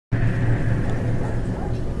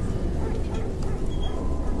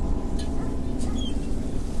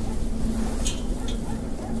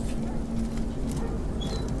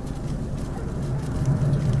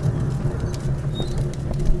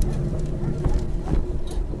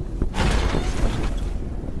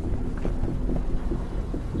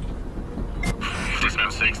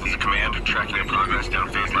Tracking in progress down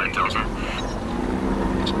phase line Delta.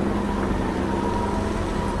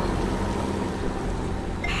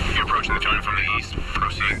 You're approaching the target from the east.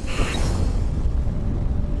 Proceed.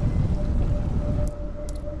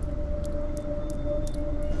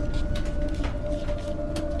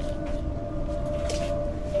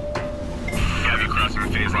 Have you crossing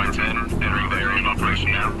phase line 10, entering the area of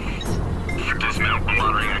operation now. Dismount while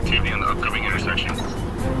monitoring activity on the upcoming intersection.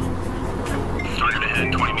 Target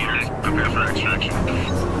ahead, 20 meters. Prepare for extraction.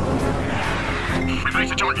 We've reached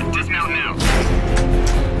the target. Dismount now.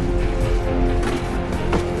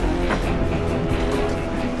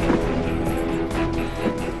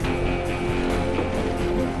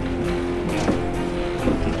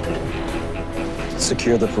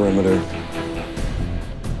 Secure the perimeter.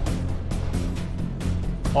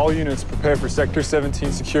 All units prepare for Sector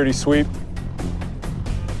 17 security sweep.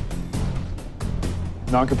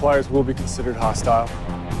 Non-compliers will be considered hostile.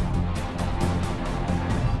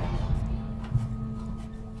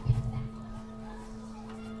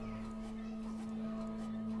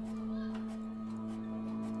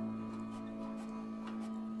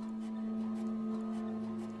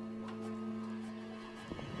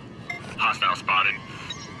 Hostile spotted.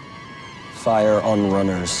 Fire on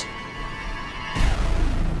runners.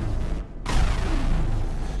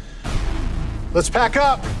 Let's pack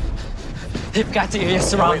up. They've got to get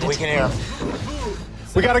us surrounded. We can hear them.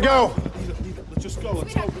 We gotta go. Let's just go.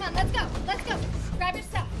 Let's go. Come on, let's go. Let's go. Grab your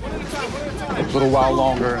stuff. A little while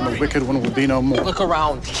longer, and the wicked one will be no more. Look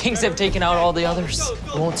around. The Kings have taken out all the others.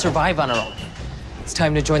 We won't survive on our own. It's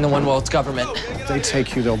time to join the One World's government. If they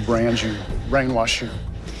take you, they'll brand you, brainwash you.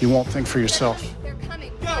 You won't think for yourself. They're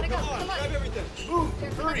coming. We gotta go. Come on. Grab everything.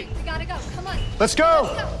 They're coming. We gotta go. Come on. Let's go.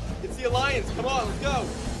 Let's go. It's the Alliance. Come on, let's go.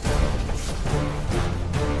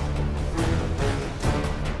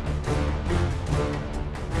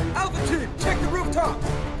 Altitude, check the rooftop.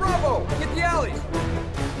 Bravo, hit the alleys.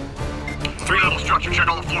 3-level structure, check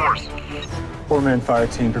all the floors. 4-man fire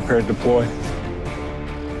team prepared to deploy.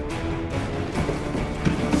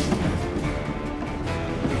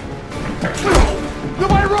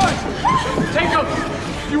 Nobody run! Take them!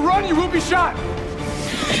 If you run, you will be shot!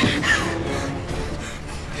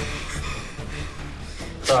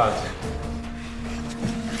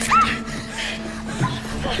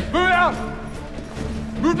 Move out!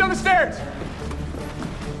 Move down the stairs!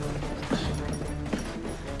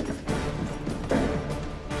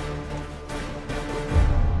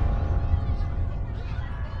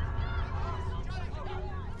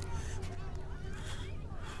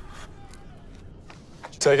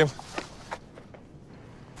 Take him.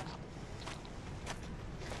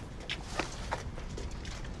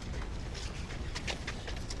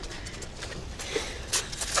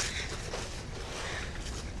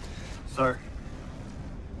 Sir.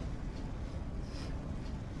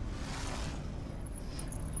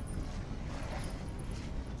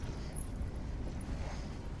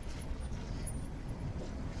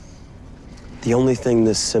 The only thing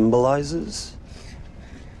this symbolizes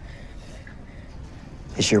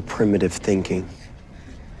is your primitive thinking.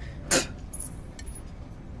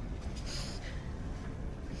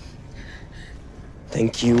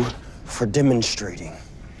 Thank you for demonstrating.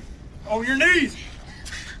 On your knees!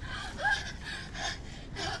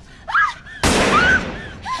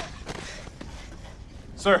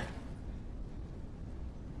 Sir.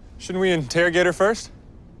 Shouldn't we interrogate her first?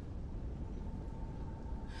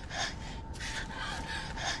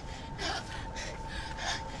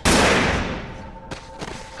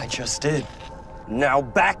 I just did. Now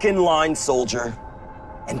back in line, soldier,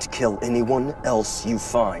 and kill anyone else you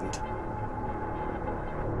find.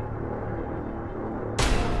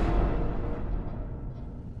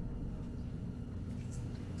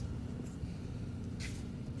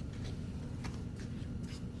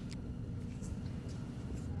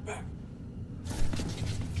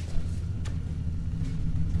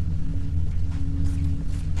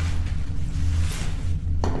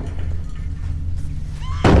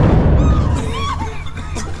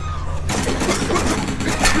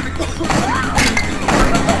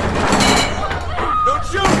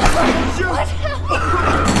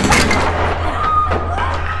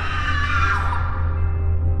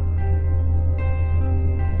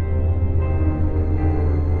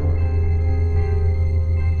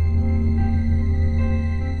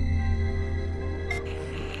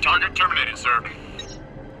 Target terminated, sir.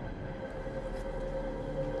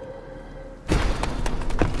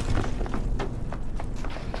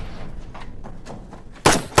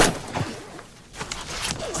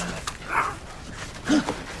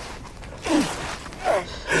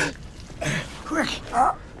 Quick.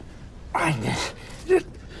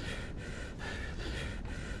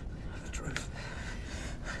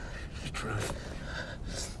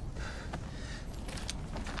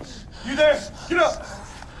 there! Get up!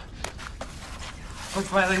 With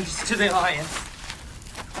my allegiance to the Alliance.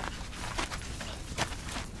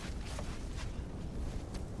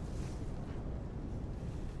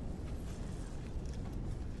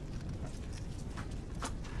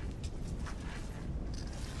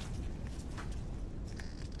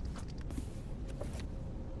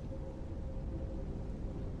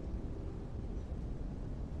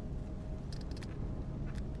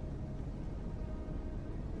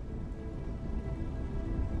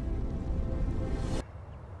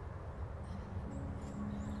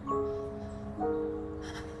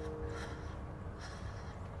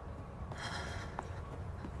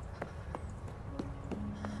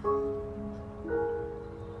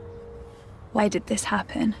 Why did this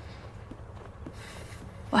happen?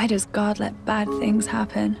 Why does God let bad things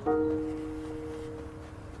happen?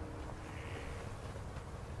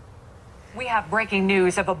 We have breaking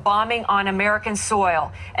news of a bombing on American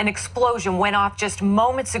soil. An explosion went off just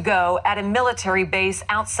moments ago at a military base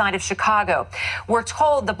outside of Chicago. We're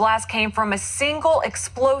told the blast came from a single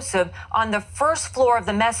explosive on the first floor of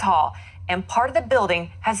the mess hall, and part of the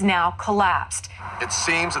building has now collapsed. It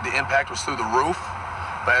seems that the impact was through the roof,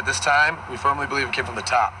 but at this time, we firmly believe it came from the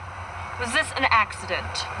top. Was this an accident?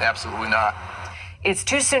 Absolutely not. It's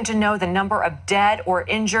too soon to know the number of dead or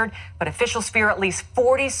injured, but officials fear at least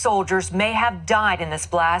 40 soldiers may have died in this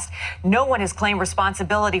blast. No one has claimed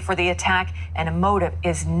responsibility for the attack, and a motive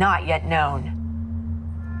is not yet known.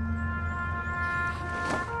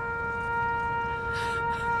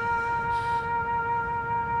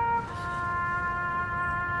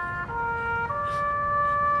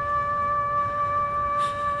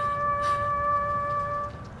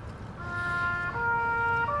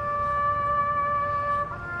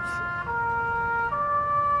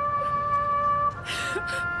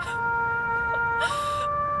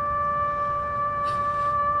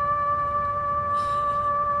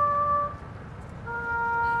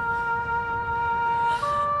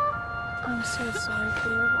 I'm so sorry for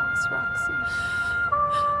your loss, Roxy.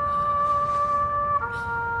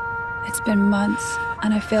 It's been months,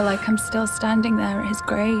 and I feel like I'm still standing there at his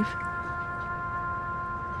grave.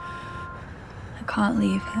 I can't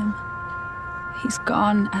leave him. He's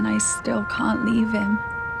gone, and I still can't leave him.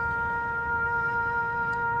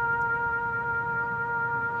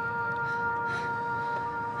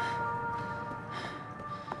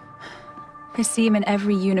 I see him in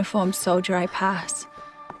every uniformed soldier I pass,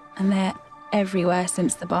 and they're everywhere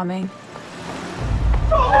since the bombing.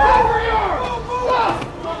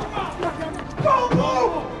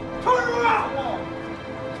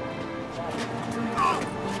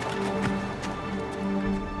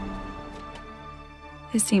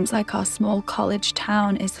 It seems like our small college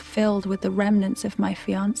town is filled with the remnants of my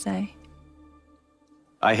fiancé.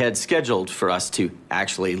 I had scheduled for us to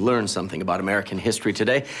actually learn something about American history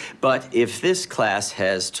today, but if this class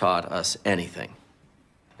has taught us anything,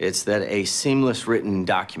 it's that a seamless written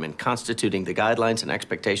document constituting the guidelines and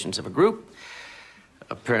expectations of a group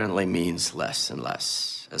apparently means less and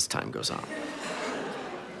less as time goes on.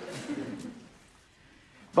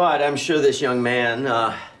 But I'm sure this young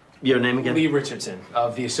man, your name again? Lee Richardson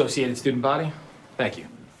of the Associated Student Body. Thank you.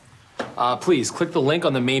 Please, click the link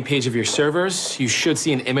on the main page of your servers. You should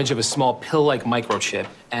see an image of a small pill-like microchip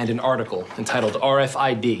and an article entitled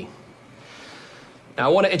RFID. Now,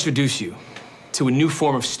 I want to introduce you to a new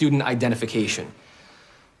form of student identification.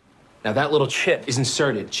 Now, that little chip is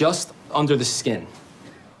inserted just under the skin.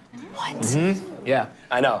 What? Mm-hmm. Yeah,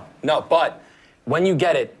 I know. No, but when you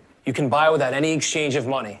get it, you can buy without any exchange of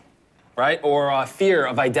money, right? Or fear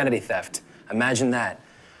of identity theft. Imagine that.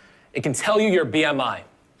 It can tell you your BMI,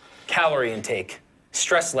 calorie intake,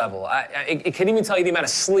 stress level. It can even tell you the amount of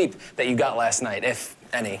sleep that you got last night, if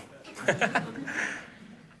any.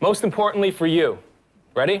 Most importantly for you,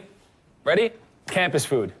 ready? Ready? Campus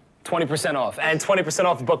food, 20% off, and 20%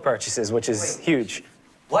 off book purchases, which is huge.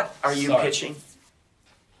 What are you pitching?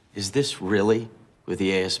 Is this really with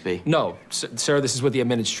the ASB? No, sir, this is with the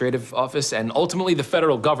administrative office and ultimately the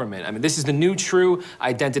federal government. I mean, this is the new true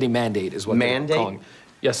identity mandate is what they're calling it.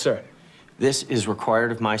 Yes, sir. This is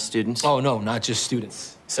required of my students? Oh, no, not just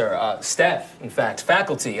students, sir. Staff, in fact,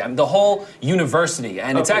 faculty, the whole university.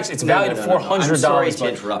 And it's actually, it's valued at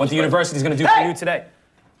 $400, but what the university's gonna do for you today.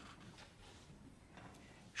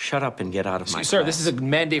 Shut up and get out of my Sir, class. this is a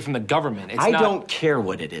mandate from the government. I don't care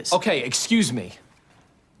what it is. Okay, excuse me.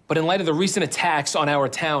 But in light of the recent attacks on our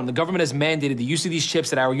town, the government has mandated the use of these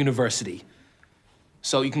chips at our university.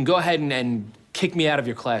 So you can go ahead and kick me out of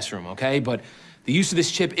your classroom, okay? But the use of this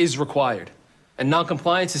chip is required, and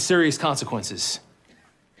non-compliance has serious consequences.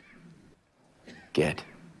 Get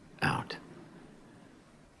out.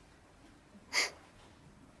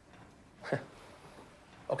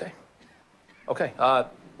 Okay. Okay,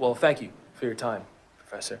 well, thank you for your time,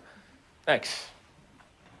 Professor. Thanks.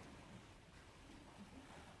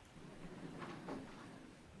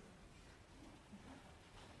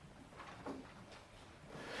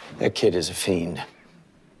 That kid is a fiend.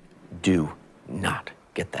 Do not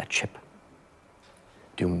get that chip.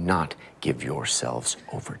 Do not give yourselves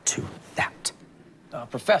over to that.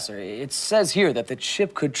 Professor, it says here that the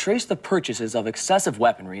chip could trace the purchases of excessive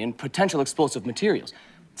weaponry and potential explosive materials,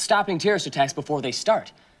 stopping terrorist attacks before they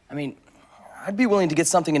start. I mean, I'd be willing to get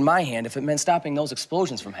something in my hand if it meant stopping those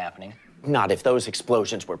explosions from happening. Not if those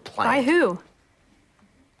explosions were planned. By who?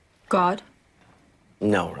 God?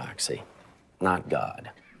 No, Roxy. Not God.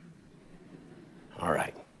 All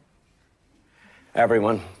right.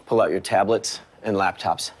 Everyone, pull out your tablets and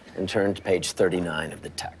laptops and turn to page 39 of the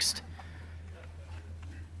text.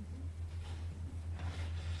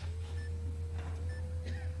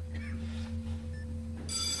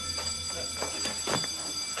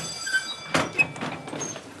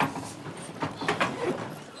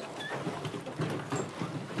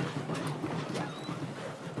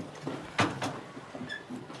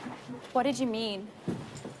 What did you mean?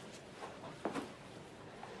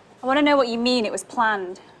 I want to know what you mean it was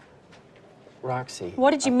planned. Roxy.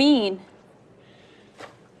 What did you mean?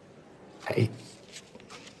 I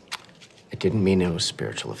didn't mean it was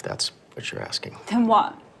spiritual, if that's what you're asking. Then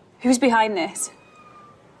what? Who's behind this?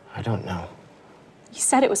 I don't know. You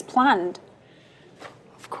said it was planned.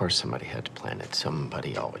 Of course somebody had to plan it.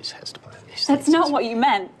 Somebody always has to plan these things. That's not what you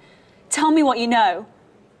meant. Tell me what you know.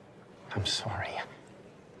 I'm sorry.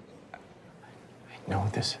 I know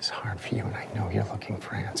this is hard for you, and I know you're looking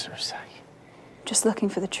for answers. Just looking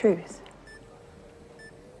for the truth.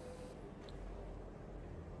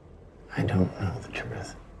 I don't know the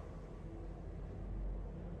truth.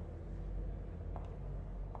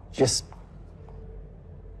 Just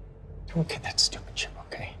don't get that stupid chip,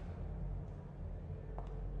 okay?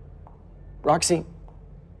 Roxy.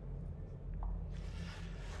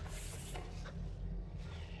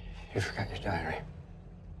 You forgot your diary.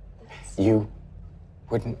 You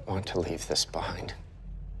wouldn't want to leave this behind.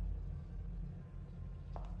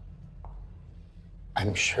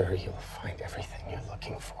 I'm sure you'll find everything you're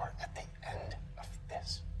looking for at the end of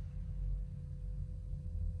this.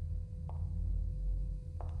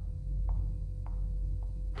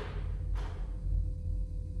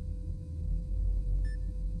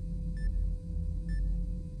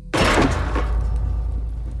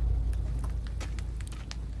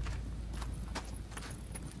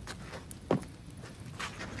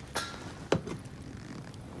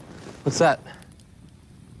 What's that?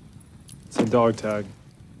 It's a dog tag.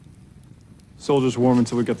 Soldiers warm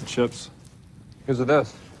until we get the chips. Here's with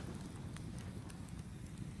this.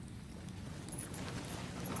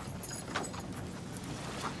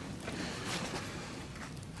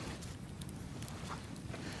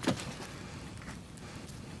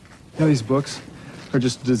 Yeah, these books are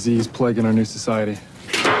just a disease plaguing our new society.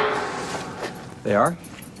 They are?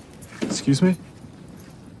 Excuse me?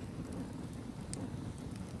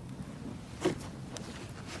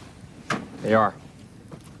 They are.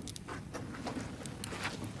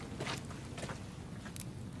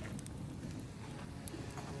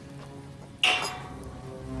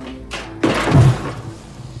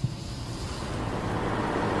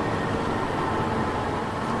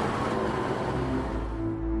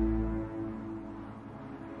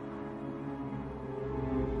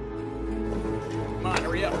 Come on,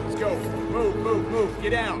 hurry up. Let's go. Move, move, move. Get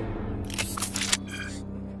down.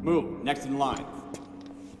 Move. Next in line.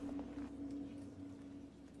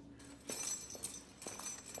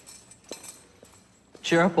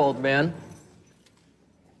 Cheer up, old man.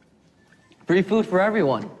 Free food for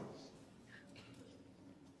everyone.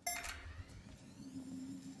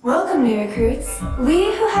 Welcome, new recruits.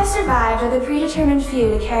 We who have survived are the predetermined few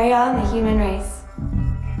to carry on the human race.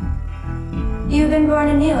 You've been born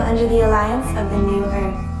anew under the alliance of the new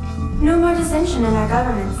Earth. No more dissension in our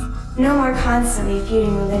governments. No more constantly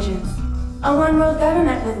feuding religions. A one-world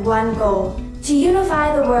government with one goal: to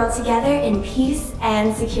unify the world together in peace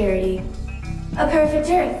and security. A perfect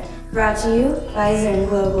Earth, brought to you by Zern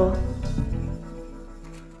Global.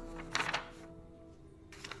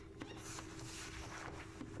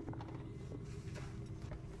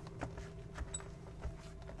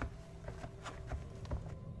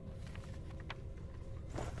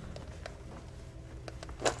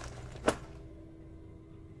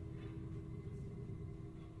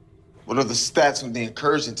 What are the stats on the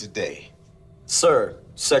incursion today? Sir,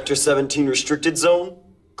 Sector 17 restricted zone,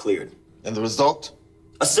 cleared. And the result?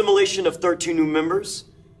 Assimilation of 13 new members,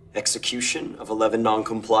 execution of 11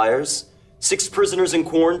 non-compliers, 6 prisoners in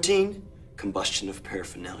quarantine, combustion of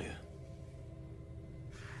paraphernalia.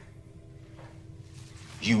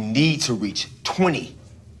 You need to reach 20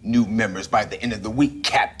 new members by the end of the week,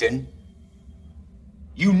 Captain.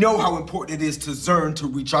 You know how important it is to Zern to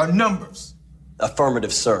reach our numbers.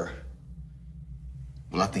 Affirmative, sir.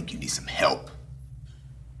 Well, I think you need some help.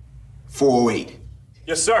 408.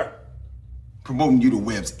 Yes, sir. Promoting you to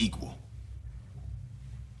Webb's equal.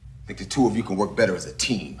 I think the two of you can work better as a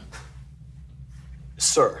team.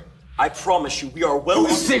 Sir, I promise you we are well...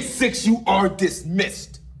 266, you are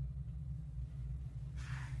dismissed.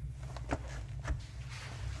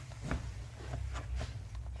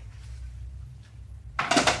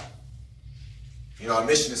 You know, our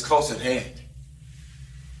mission is close at hand.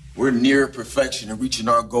 We're nearer perfection and reaching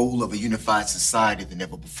our goal of a unified society than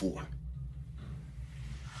ever before.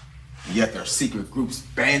 And yet there are secret groups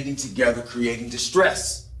banding together, creating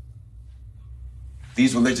distress.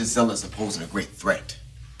 These religious zealots are posing a great threat.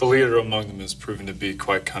 The leader among them is proven to be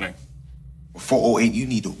quite cunning. Well, 408, you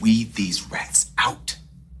need to weed these rats out.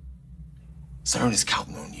 Zern is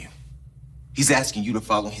counting on you. He's asking you to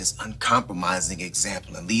follow his uncompromising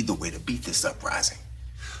example and lead the way to beat this uprising.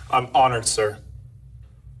 I'm honored, sir.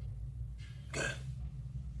 Good.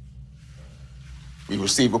 We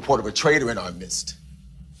received report of a traitor in our midst.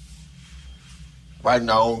 Right in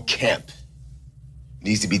our own camp.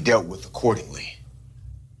 Needs to be dealt with accordingly.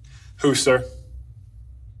 Who, sir?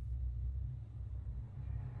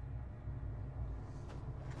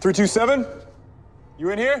 "327? You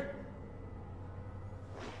in here?"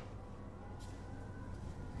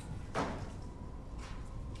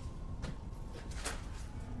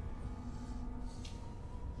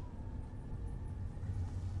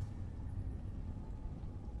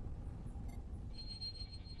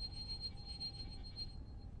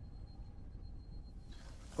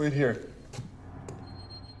 Wait here.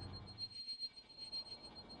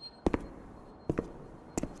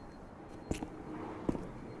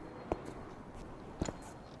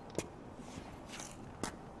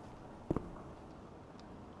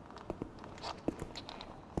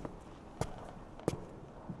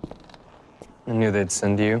 I knew they'd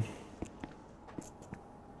send you.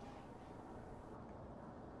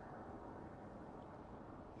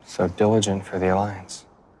 So diligent for the Alliance.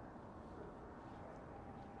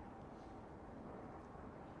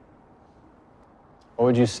 What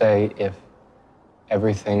would you say if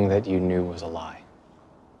everything that you knew was a lie?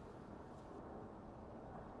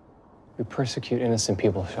 We persecute innocent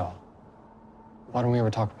people, Shaw. Why don't we ever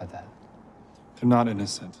talk about that? They're not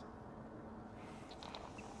innocent.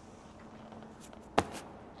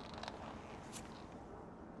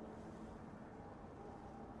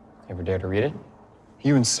 Ever dare to read it?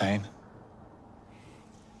 You insane?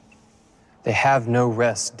 They have no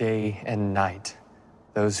rest day and night,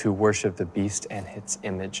 those who worship the beast and its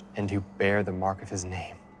image, and who bear the mark of his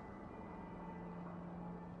name.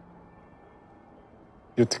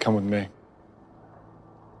 You have to come with me.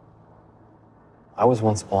 I was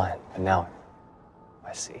once blind, but now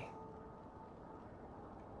I see.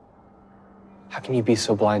 How can you be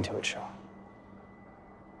so blind to it, Shaw?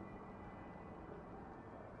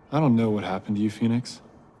 I don't know what happened to you, Phoenix.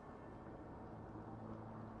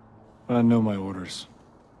 But I know my orders.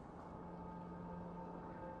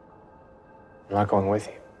 I'm not going with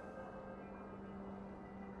you.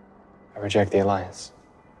 I reject the Alliance.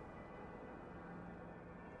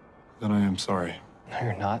 Then I am sorry. No,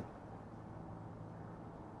 you're not.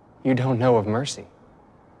 You don't know of mercy.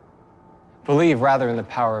 Believe rather in the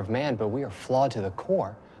power of man, but we are flawed to the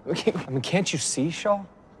core. Can't you see, Shaw?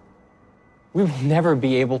 We will never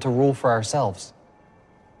be able to rule for ourselves.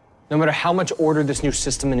 No matter how much order this new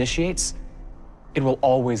system initiates, it will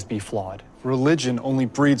always be flawed. Religion only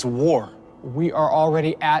breeds war. We are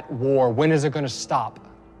already at war. When is it going to stop?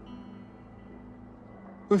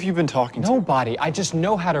 Who have you been talking to? Nobody. I just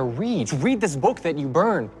know how to read. Read this book that you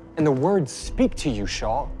burn, and the words speak to you,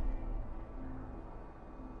 Shaw.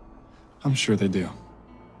 I'm sure they do.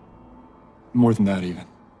 More than that, even.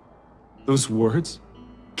 Those words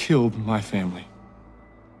killed my family.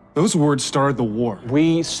 Those words started the war.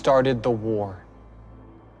 We started the war.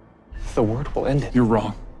 The word will end it. You're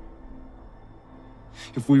wrong.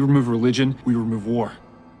 If we remove religion, we remove war.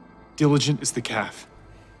 Diligent is the calf.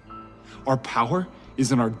 Our power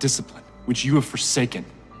is in our discipline, which you have forsaken.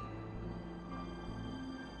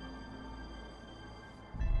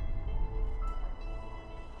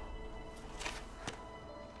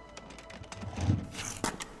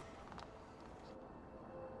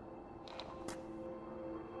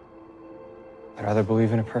 I'd rather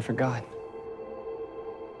believe in a perfect God.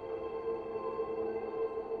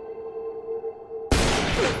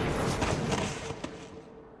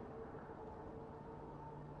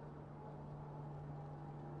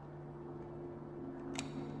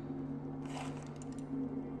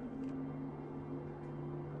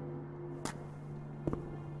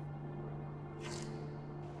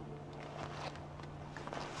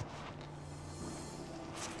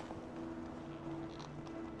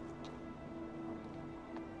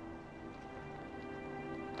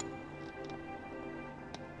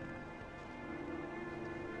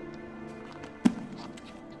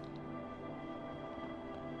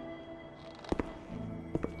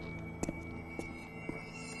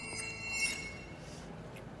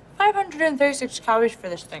 236 calories for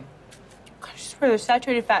this thing. I swear the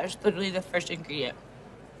saturated fat is literally the first ingredient.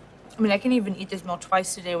 I mean, I can even eat this meal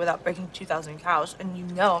twice a day without breaking 2,000 calories, and you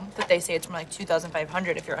know that they say it's more like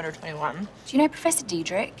 2,500 if you're under 21. Do you know Professor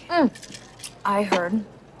Diedrich? I heard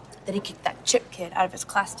that he kicked that chip kid out of his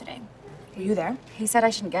class today. Were you there? He said I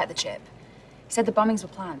shouldn't get the chip. He said the bombings were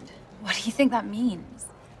planned. What do you think that means?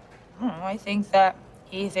 I don't know. I think that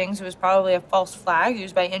he thinks it was probably a false flag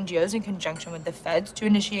used by NGOs in conjunction with the feds to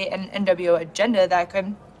initiate an NWO agenda that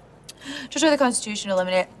could destroy the Constitution,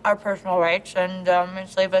 eliminate our personal rights, and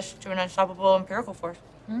enslave us to an unstoppable empirical force.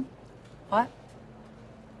 What?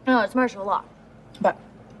 No, it's martial law. But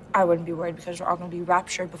I wouldn't be worried because we're all going to be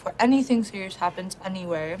raptured before anything serious happens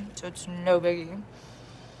anyway, so it's no biggie.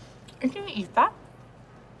 Are you going to eat that?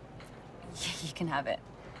 Yeah, you can have it.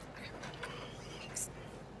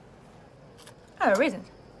 Oh, raisins.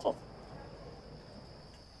 Cool.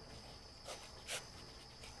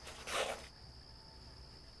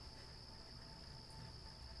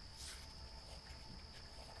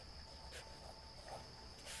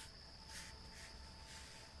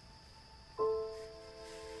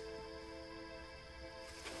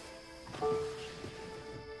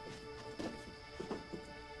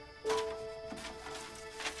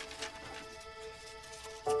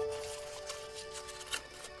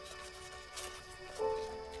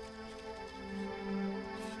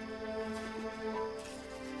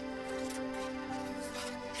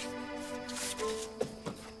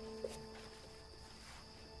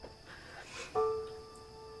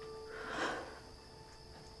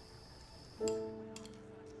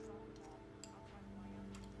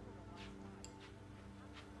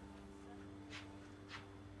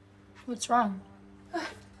 What's wrong?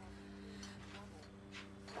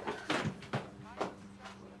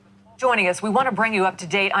 Joining us, we want to bring you up to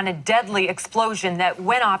date on a deadly explosion that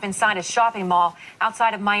went off inside a shopping mall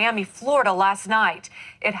outside of Miami, Florida last night.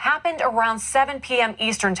 It happened around 7 p.m.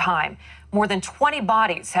 Eastern Time. More than 20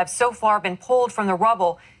 bodies have so far been pulled from the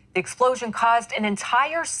rubble. The explosion caused an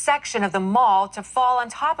entire section of the mall to fall on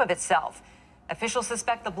top of itself. Officials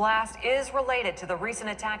suspect the blast is related to the recent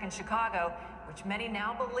attack in Chicago, which many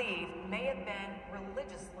now believe may have been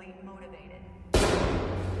religiously motivated.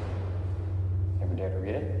 Ever dare to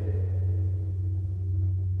read it?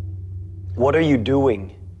 What are you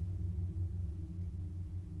doing?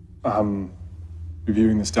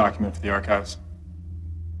 Reviewing this document for the archives.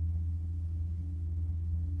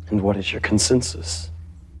 And what is your consensus?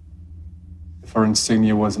 If our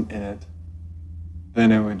insignia wasn't in it,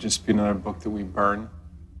 then it would just be another book that we burn.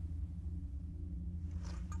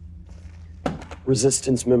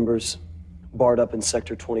 Resistance members barred up in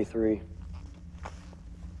Sector 23.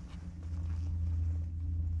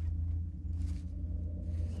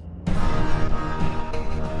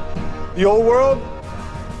 The old world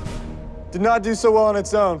did not do so well on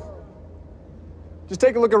its own. Just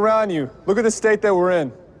take a look around you. Look at the state that we're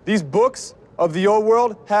in. These books of the old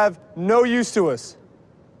world have no use to us.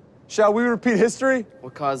 Shall we repeat history?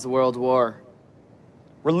 What caused the World War?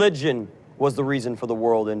 Religion was the reason for the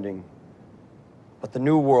world ending. But the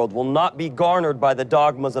new world will not be garnered by the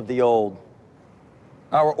dogmas of the old.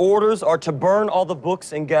 Our orders are to burn all the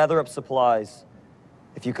books and gather up supplies.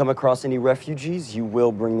 If you come across any refugees, you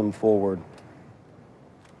will bring them forward.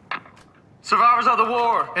 Survivors of the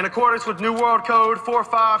war, in accordance with New World Code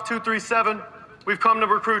 45237, we've come to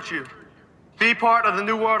recruit you. Be part of the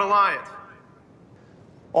New World Alliance.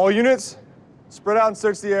 All units, spread out and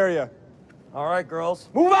search the area. All right, girls,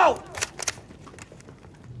 move out!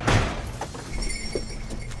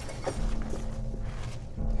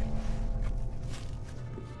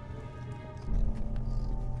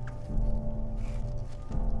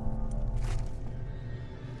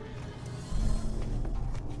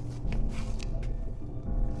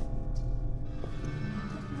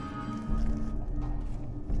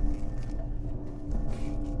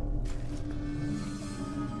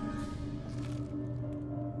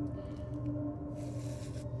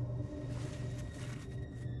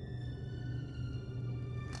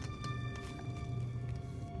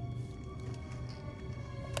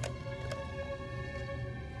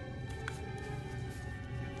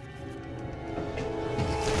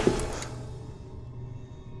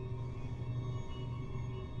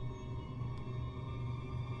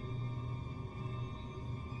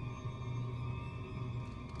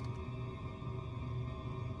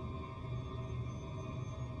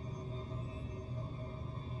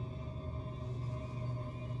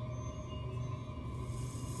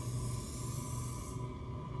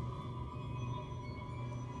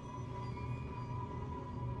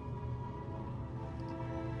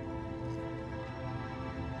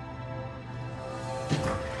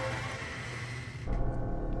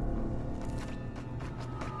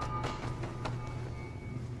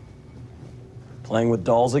 Playing with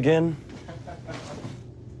dolls again?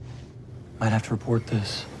 Might have to report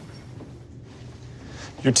this.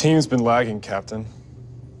 Your team's been lagging, Captain.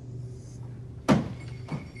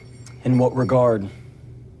 In what regard?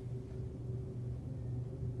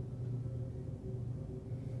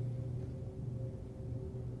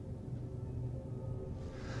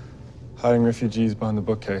 Hiding refugees behind the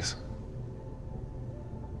bookcase.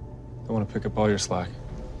 Don't want to pick up all your slack.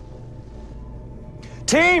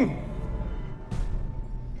 Team!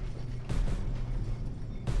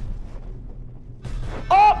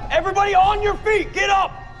 Up! Everybody on your feet! Get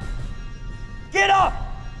up! Get up!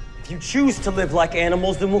 If you choose to live like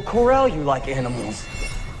animals, then we'll corral you like animals.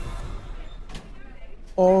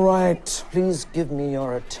 All right, please give me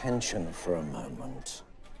your attention for a moment.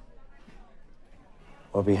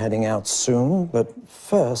 We'll be heading out soon, but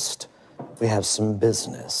first, we have some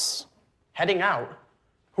business. Heading out?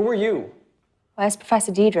 Who are you? Where's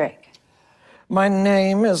Professor Diedrich? My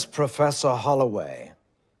name is Professor Holloway.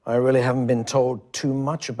 I really haven't been told too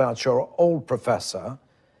much about your old professor,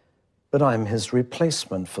 but I'm his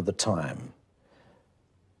replacement for the time.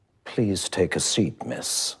 Please take a seat,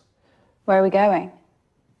 miss. Where are we going?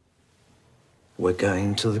 We're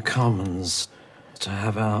going to the Commons to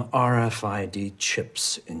have our RFID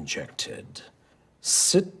chips injected.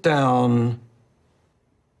 Sit down.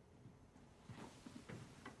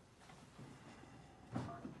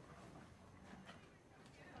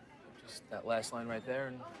 Just that last line right there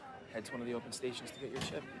and head to one of the open stations to get your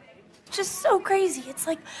chip. Just so crazy. It's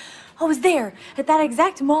like I was there at that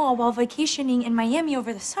exact mall while vacationing in Miami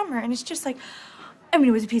over the summer, and it's just like, I mean,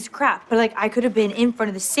 it was a piece of crap, but like I could have been in front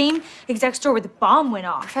of the same exact store where the bomb went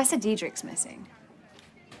off. Professor Diedrich's missing.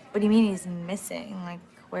 What do you mean he's missing? Like,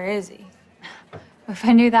 where is he? If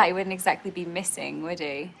I knew that, he wouldn't exactly be missing, would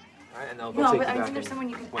he? All right, and they'll No, take but you I back think there's in someone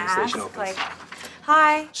you can when the station ask, opens. like,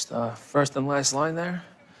 hi. Just first and last line there.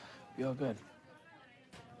 Be all good.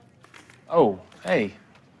 Oh, hey.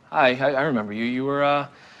 Hi, I remember you. You were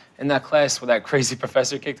in that class where that crazy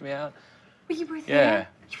professor kicked me out. But you were Yeah. there?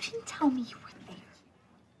 You didn't tell me you were there.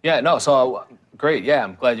 Yeah, no, so great. Yeah,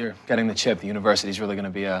 I'm glad you're getting the chip. The university's really going to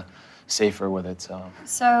be safer with it, so.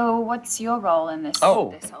 So, what's your role in this?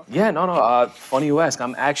 Oh, this whole thing? yeah, no. Funny you ask.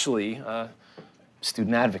 I'm actually a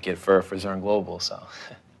student advocate for Zern Global, so.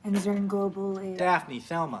 And Zern Global is... Daphne,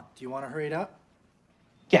 Thelma, do you want to hurry it up?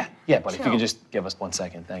 Yeah, but if you Chill. could just give us 1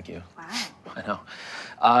 second, thank you. Wow. I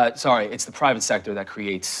know. Sorry, it's the private sector that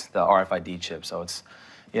creates the RFID chip, so it's,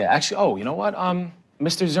 yeah, actually, oh, you know what?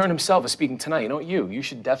 Mr. Zern himself is speaking tonight. You know what, you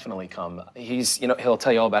should definitely come. He'll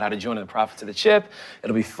tell you all about how to join in the profits of the chip.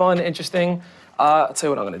 It'll be fun, interesting. I'll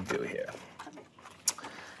tell you what I'm gonna do here.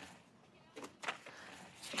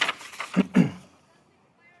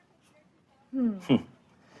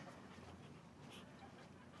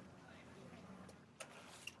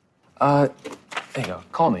 There you go,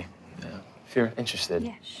 call me, if you're interested.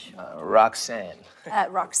 Yeah, sure. Roxanne.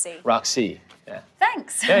 Roxy. Roxy, yeah.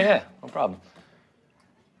 Thanks. Yeah, no problem.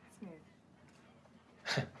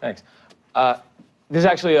 Thanks. There's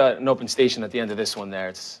actually an open station at the end of this one there.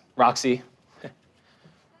 It's Roxy.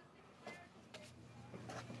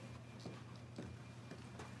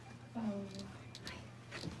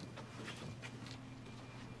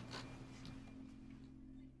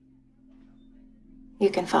 You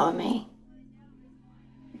can follow me.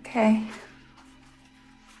 Okay.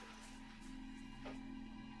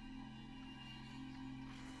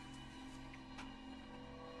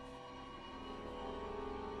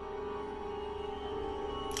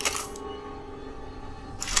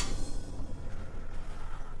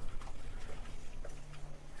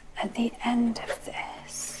 At the end of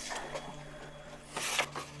this.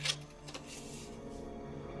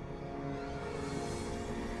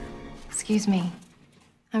 Excuse me.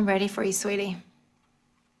 I'm ready for you, sweetie.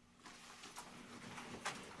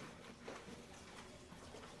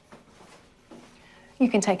 You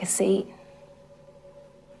can take a seat.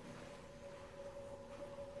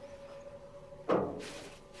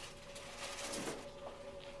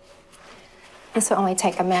 This will only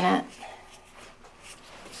take a minute.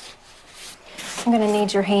 I'm gonna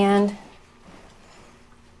need your hand.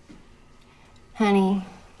 Honey,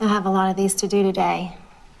 I have a lot of these to do today.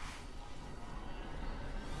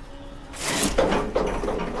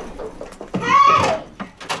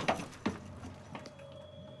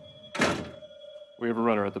 We have a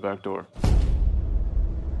runner at the back door.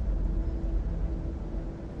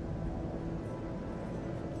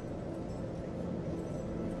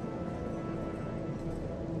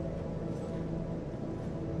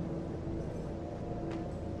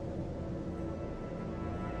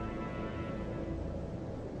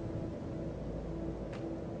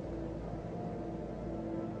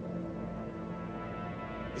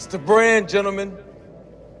 It's the brand, gentlemen.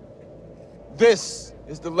 This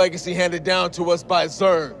is the legacy handed down to us by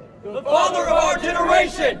Zern. The father of our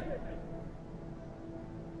generation!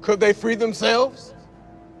 Could they free themselves?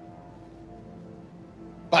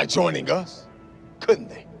 By joining us? Couldn't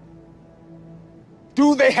they?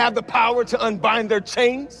 Do they have the power to unbind their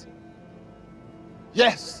chains?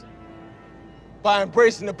 Yes. By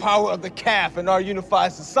embracing the power of the calf in our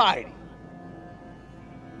unified society.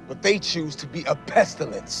 But they choose to be a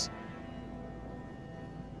pestilence.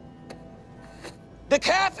 The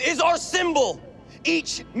calf is our symbol.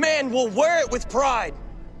 Each man will wear it with pride.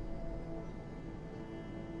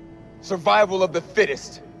 Survival of the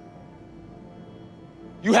fittest.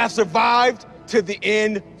 You have survived to the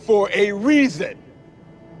end for a reason.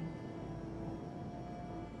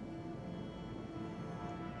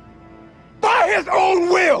 By his own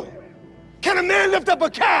will, can a man lift up a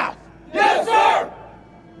calf? Yes, sir!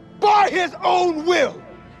 By his own will,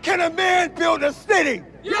 can a man build a city?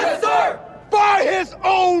 Yes, sir! By his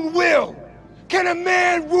own will, can a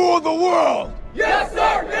man rule the world? Yes,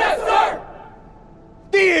 sir! Yes, sir!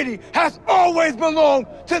 Deity has always belonged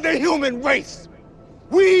to the human race.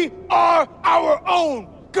 We are our own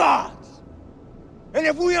gods. And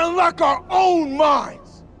if we unlock our own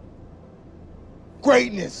minds,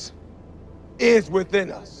 greatness is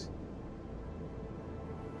within us.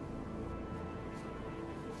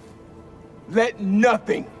 Let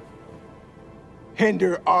nothing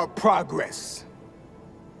hinder our progress.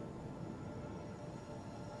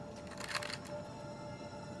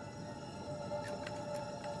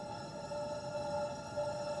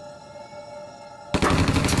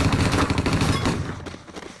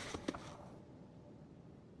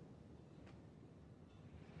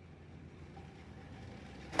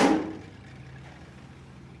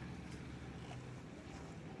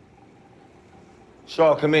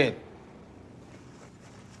 Shaw, come in.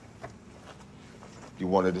 You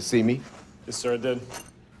wanted to see me? Yes, sir, I did.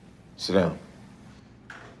 Sit down.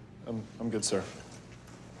 I'm good, sir.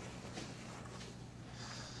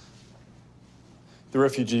 The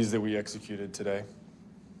refugees that we executed today,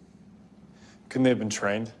 couldn't they have been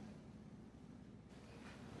trained?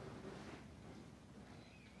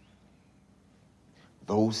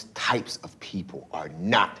 Those types of people are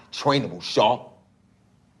not trainable, Shaw.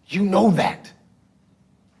 You know that.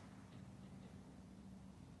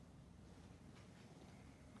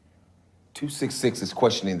 "266 is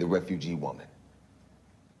questioning the refugee woman.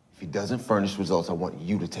 If he doesn't furnish results, I want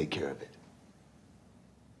you to take care of it."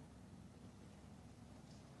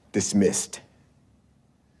 Dismissed.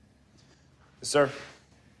 Yes, sir.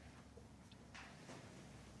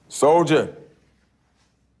 Soldier.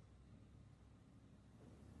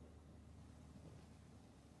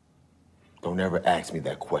 Don't ever ask me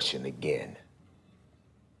that question again.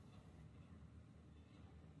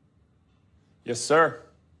 Yes, sir.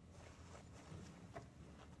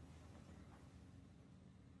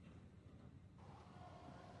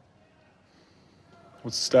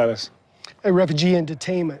 What's the status? A refugee in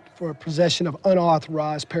detainment for possession of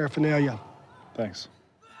unauthorized paraphernalia. Thanks.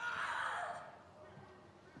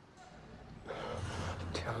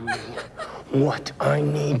 Tell me what I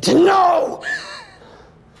need to know!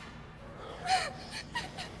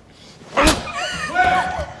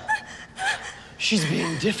 She's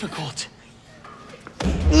being difficult.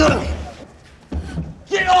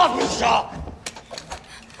 Get off me, Shaw!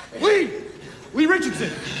 Lee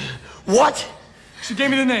Richardson! What? She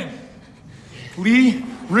gave me the name. Lee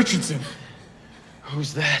Richardson.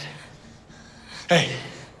 Who's that? Hey,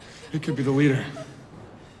 it could be the leader.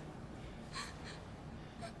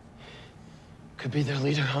 Could be their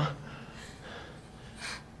leader, huh?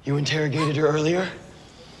 You interrogated her earlier?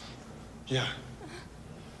 Yeah.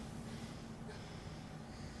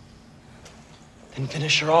 Then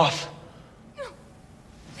finish her off.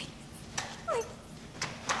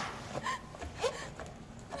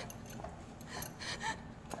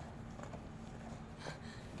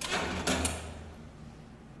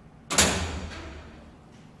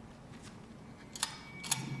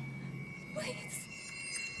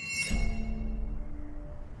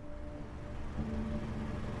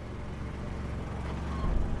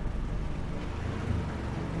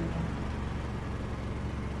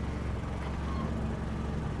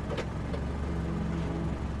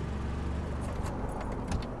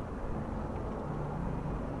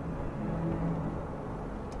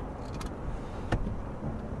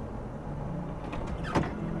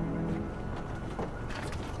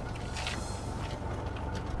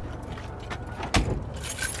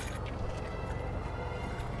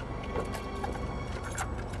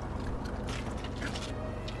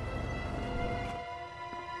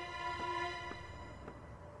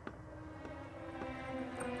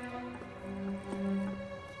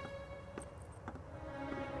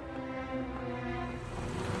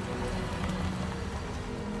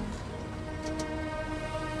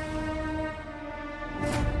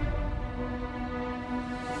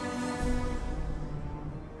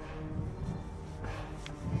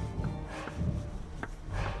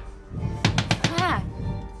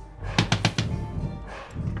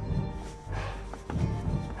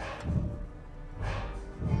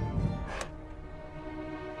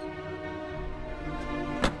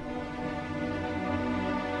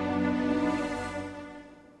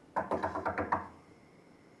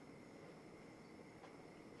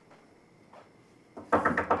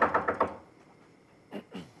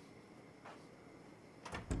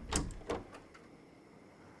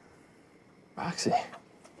 Roxy.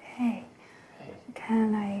 Hey.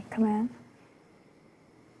 Can I come in?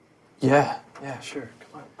 Yeah, sure.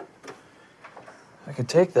 Come on. I could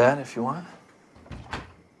take that if you want.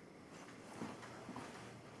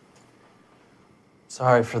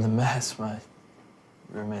 Sorry for the mess. My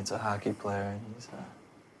roommate's a hockey player, and he's,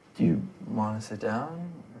 Do you want to sit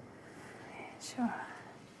down? Sure.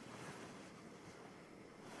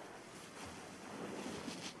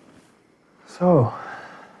 So,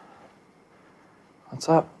 what's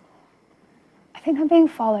up? I think I'm being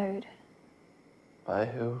followed. By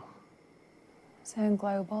who? Zone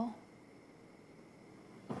Global.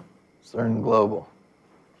 CERN Global.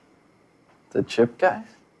 The chip guys?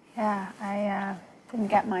 Yeah, I didn't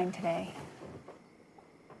get mine today.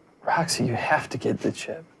 Roxy, you have to get the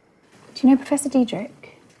chip. Do you know Professor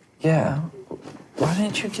Diedrich? Yeah. Why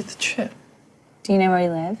didn't you get the chip? Do you know where he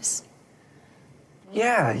lives?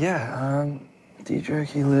 Yeah. Diedrich,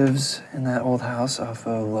 he lives in that old house off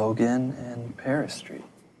of Logan and Paris Street.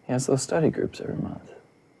 He has those study groups every month.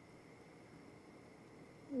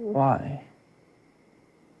 Why?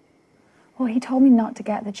 Well, he told me not to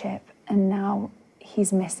get the chip, and now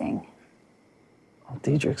he's missing. Well,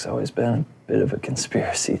 Diedrich's always been a bit of a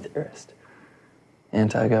conspiracy theorist.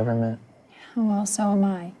 Anti-government. Well, so am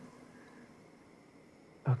I.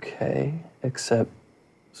 Okay, except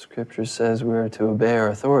Scripture says we are to obey our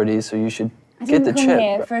authorities, so you should I get the didn't come chip.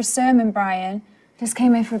 here for a sermon, Brian. Just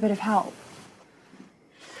came here for a bit of help.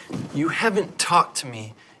 You haven't talked to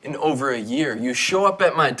me in over a year. You show up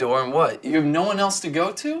at my door and what? You have no one else to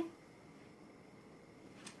go to?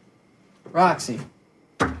 Roxy.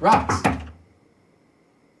 Rox. My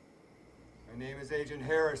name is Agent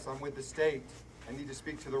Harris. I'm with the state. I need to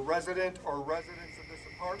speak to the resident or residents of this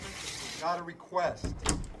apartment. This is not a request.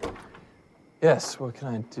 Yes, what can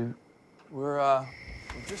I do? We're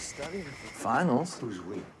just studying for finals. Who's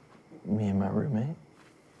we? Me and my roommate.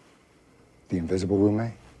 The invisible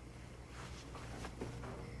roommate?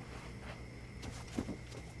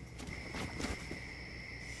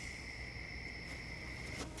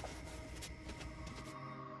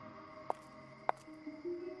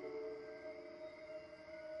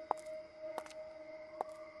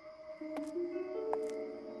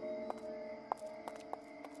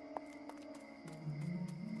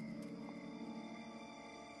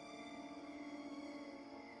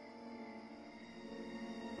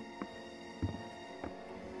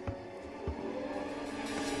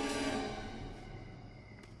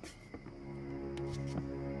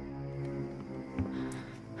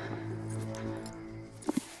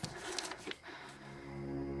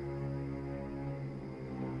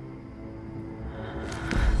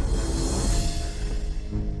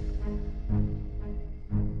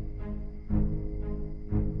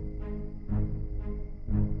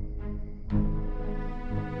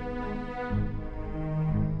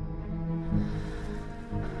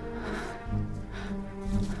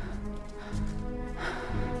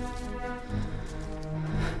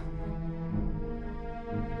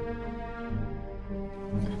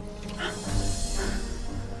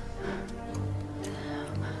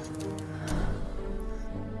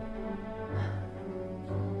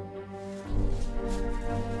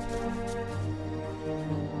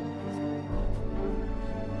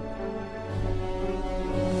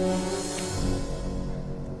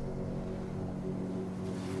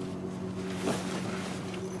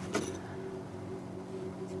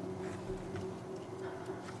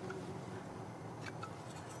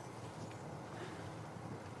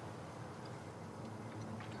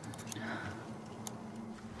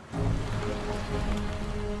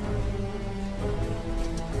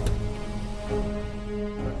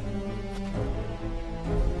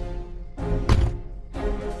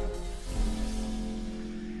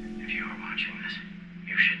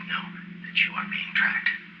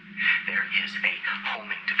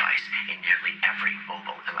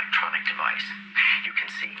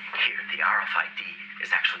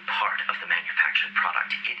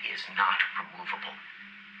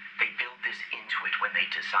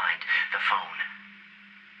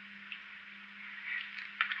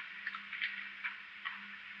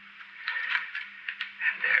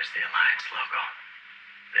 There's the Alliance logo.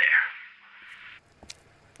 There.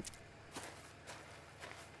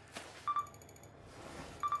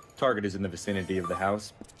 Target is in the vicinity of the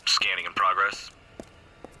house. Scanning in progress.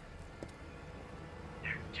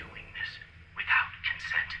 They're doing this without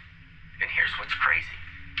consent. And here's what's crazy.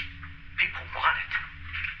 People want it.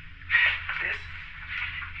 This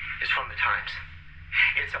is from the Times.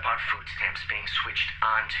 It's about food stamps being switched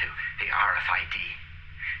onto the RFID.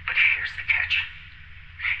 But here's the catch.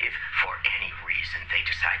 If for any reason they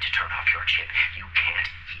decide to turn off your chip, you can't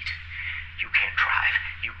eat. You can't drive.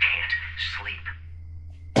 You can't sleep.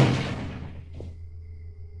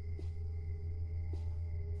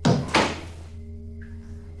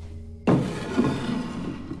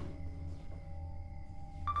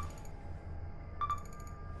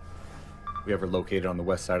 We ever located on the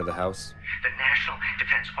west side of the house? The National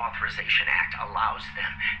Defense Authorization Act allows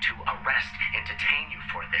them to arrest and detain you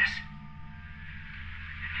for this.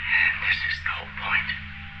 And this is the whole point.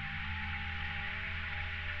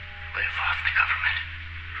 Live off the government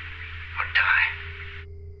or die.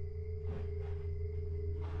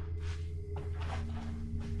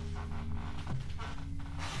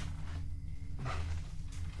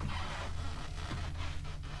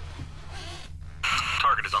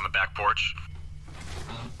 Target is on the back porch.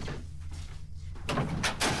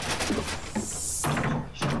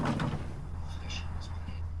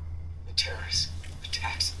 The terrorist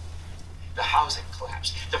attacks, the housing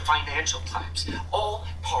collapse, the financial collapse, all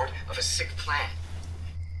part of a sick plan.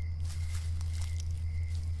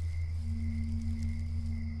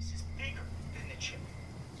 This is bigger than the chip,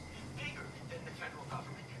 bigger than the federal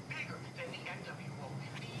government, bigger than the NWO.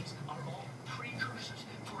 These are all precursors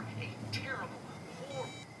for a terrible war.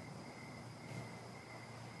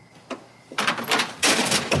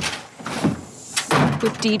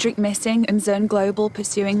 With Diedrich missing and Zern Global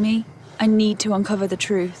pursuing me, I need to uncover the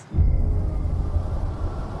truth.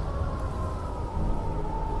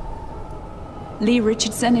 Lee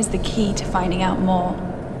Richardson is the key to finding out more.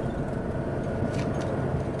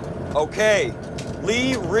 Okay,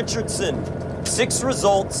 Lee Richardson. 6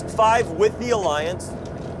 results, 5 with the Alliance.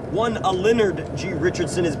 1, a Leonard G.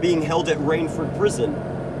 Richardson is being held at Rainford Prison.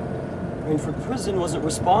 Rainford Prison wasn't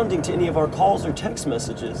responding to any of our calls or text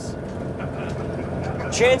messages.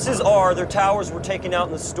 Chances are their towers were taken out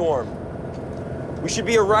in the storm. We should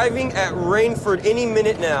be arriving at Rainford any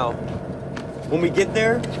minute now. When we get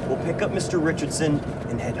there, we'll pick up Mr. Richardson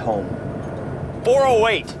and head home.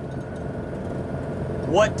 408!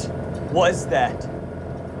 What was that?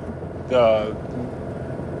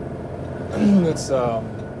 It's,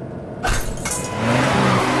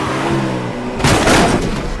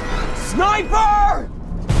 Sniper!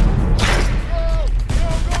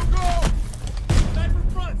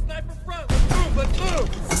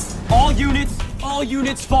 All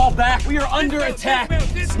units fall back. We are under attack.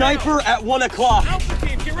 Sniper at 1 o'clock. Alpha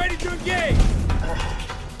team, get ready to engage!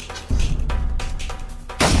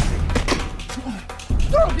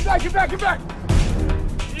 Get back!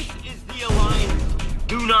 This is the Alliance.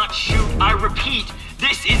 Do not shoot. I repeat,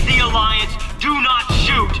 this is the Alliance. Do not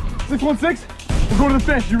shoot. 616, we're going to the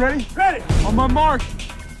fence. You ready? Ready. On my mark.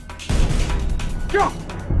 Go!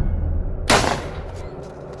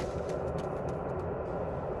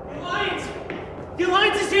 The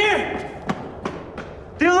Alliance is here!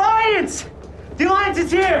 The Alliance! The Alliance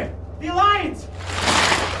is here! The Alliance!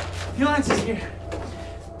 The Alliance is here.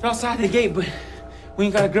 They're outside the gate, but we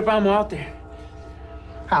ain't got a grip ammo out there.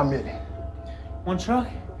 How many? 1 truck,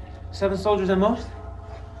 7 soldiers at most.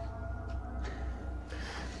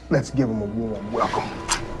 Let's give them a warm welcome.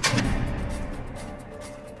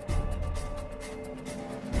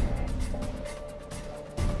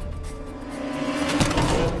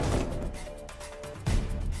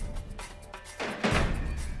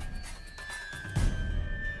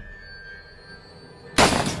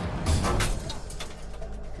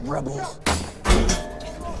 Rebels.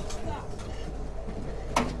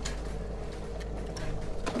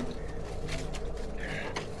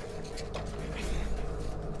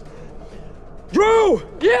 Drew!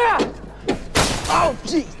 Yeah! Oh,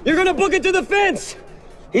 gee! You're gonna book it to the fence!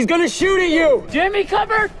 He's gonna shoot at you! Jimmy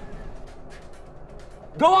covered?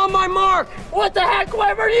 Go on my mark! What the heck,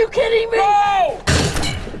 Weber? Are you kidding me? Go!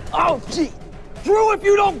 Oh, gee! Drew, if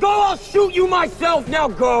you don't go, I'll shoot you myself! Now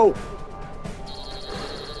go!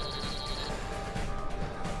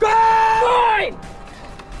 Go! Fine!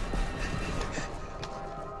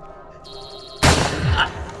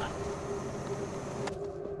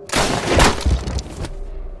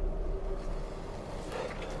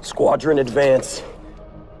 Squadron advance.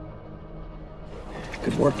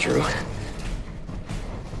 Good work, Drew.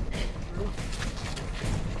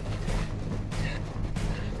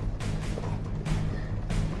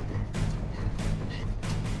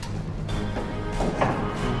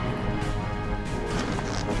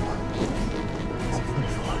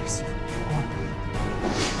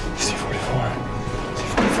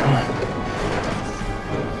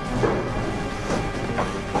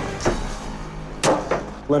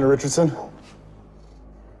 Leonard Richardson?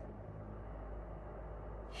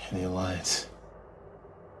 In the Alliance.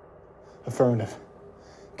 Affirmative.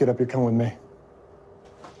 Get up, you're coming with me.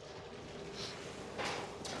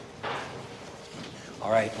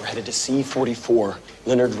 right. We're headed to C-44,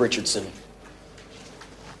 Leonard Richardson.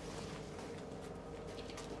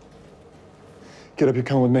 Get up, you're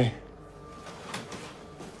coming with me.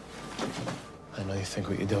 I know you think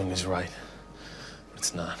what you're doing is right, but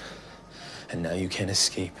it's not. And now you can't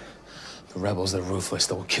escape. The rebels, they're ruthless.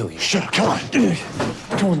 They will kill you. Shut up, come on.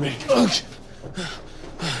 Come with me. Look,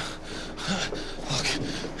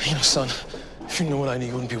 you know, son, if you knew what I knew,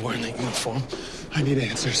 you wouldn't be wearing that uniform. I need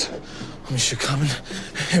answers. I miss you coming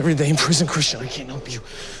every day in prison, Christian. I can't help you.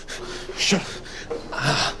 Shut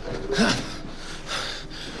up.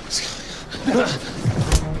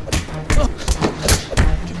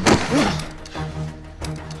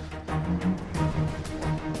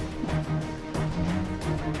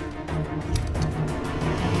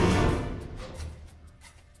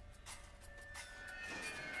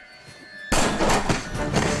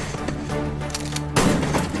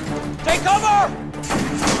 Take cover!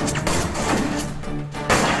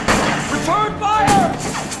 Return fire!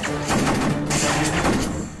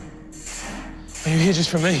 Are you here just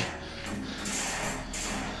for me?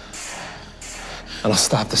 And I'll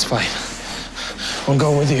stop this fight. I'm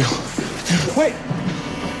going with you. Wait!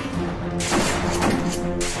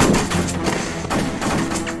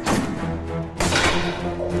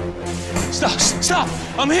 Stop!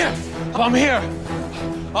 I'm here! I'm here!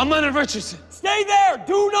 I'm Leonard Richardson. Stay there!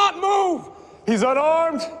 Do not move! He's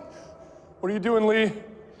unarmed! What are you doing, Lee?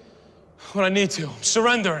 What I need to. I'm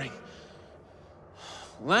surrendering.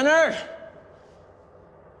 Leonard!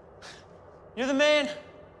 You're the man.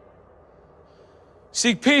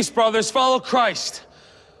 Seek peace, brothers. Follow Christ.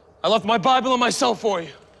 I left my Bible and myself for you.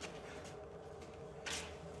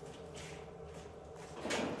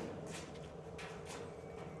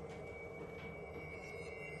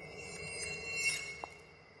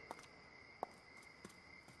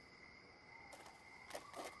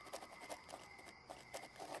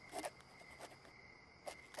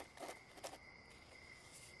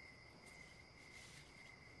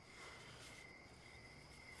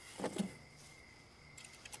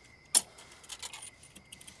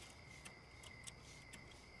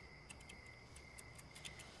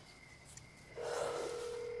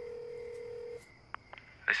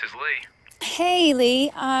 This is Lee. Hey,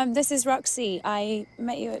 Lee. This is Roxy. I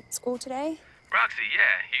met you at school today. Roxy,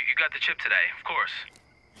 yeah, you got the chip today, of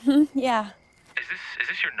course. Yeah. Is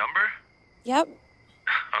this your number? Yep.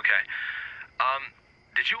 Okay.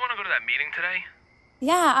 Did you want to go to that meeting today?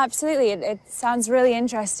 Yeah, absolutely. It sounds really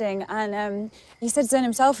interesting. And you said Zern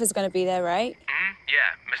himself is going to be there, right?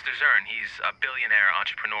 Yeah, Mr. Zern, he's a billionaire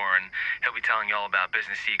entrepreneur, and he'll be telling you all about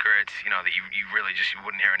business secrets, you know, that you really just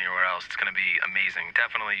wouldn't hear anywhere else. It's going to be amazing.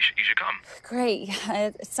 Definitely, you should come. Great.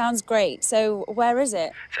 It sounds great. So where is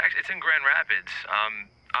it? It's in Grand Rapids. I'm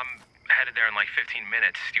headed there in like 15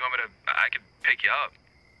 minutes. Do you want me to... I could pick you up.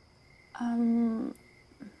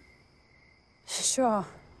 Sure.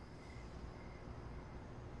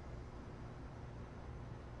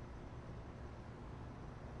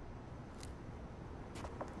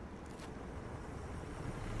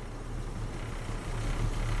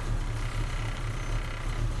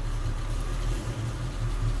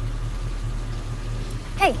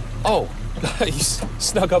 Hey. Oh, you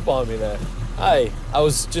snuck up on me there. Hi, I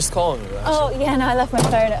was just calling you, actually. Oh, yeah, no, I left my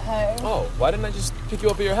phone at home. Oh, why didn't I just pick you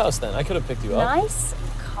up at your house then? I could have picked you up. Nice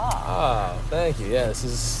car. Oh, thank you. Yeah, this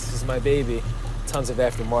is my baby. Tons of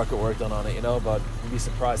aftermarket work done on it, you know, but you'd be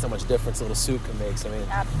surprised how much difference a little suit can make. I mean,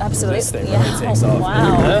 absolutely. This thing Yeah. really takes off.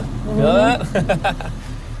 Wow. Huh? Feel that?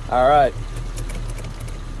 All right.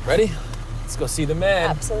 Ready? Let's go see the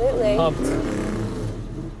man. Absolutely. Pumped.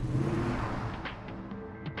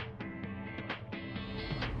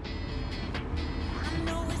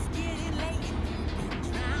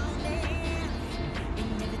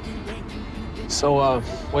 So,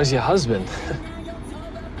 where's your husband?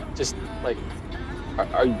 Just, like,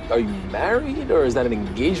 are you married, or is that an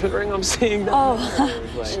engagement ring I'm seeing? Oh,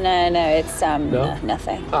 Like- no, it's, No?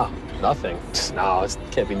 nothing. Oh, nothing. No, it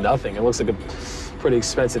can't be nothing. It looks like a pretty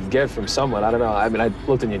expensive gift from someone. I don't know. I mean, I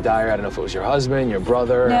looked in your diary. I don't know if it was your husband, your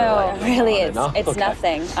brother. No, or like, really, I don't know. it's Okay.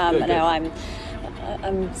 nothing. Good, No,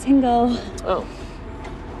 I'm single. Oh.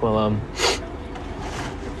 Well,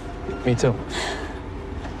 me too.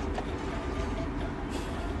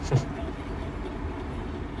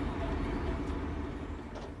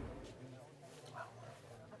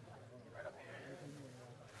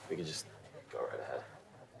 We could just go right ahead.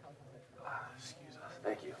 Excuse us.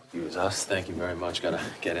 Thank you. Excuse us. Thank you very much. Gotta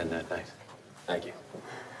get in there. Thanks. Thank you.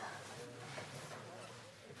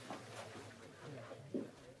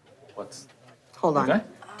 What's... Hold on. Okay.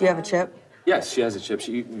 Do you have a chip? Yes, she has a chip.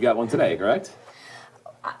 You got one today, correct?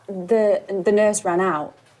 The nurse ran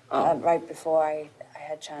out right before I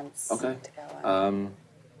had a chance to go.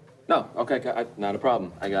 No, okay, not a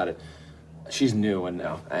problem. I got it. She's new and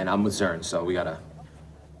I'm with Zern, so we gotta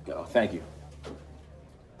go. Thank you.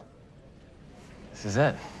 This is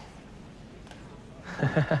it.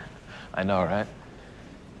 I know, right?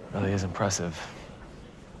 Really is impressive.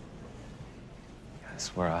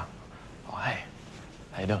 Guys, we're, oh, hey.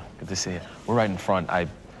 How you doing? Good to see you. We're right in front. I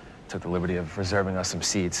took the liberty of reserving us some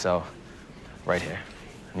seats, so right here.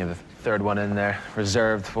 And you're the third one in there,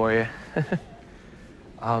 reserved for you.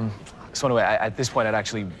 So anyway, at this point, I'd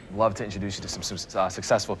actually love to introduce you to some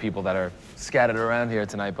successful people that are scattered around here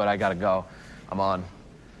tonight, but I gotta go. I'm on.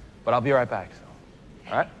 But I'll be right back,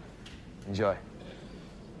 so. All right? Enjoy.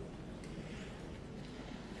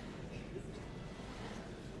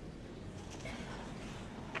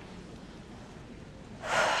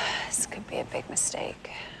 This could be a big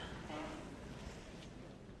mistake.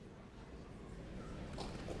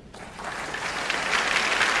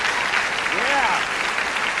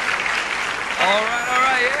 All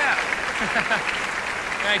right, yeah.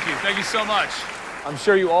 Thank you so much. I'm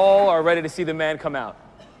sure you all are ready to see the man come out.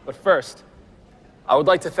 But first, I would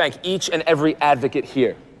like to thank each and every advocate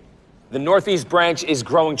here. The Northeast branch is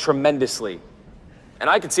growing tremendously. And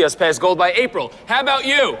I could see us pass gold by April. How about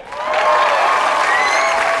you?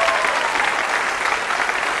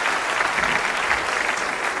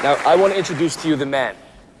 Now, I want to introduce to you the man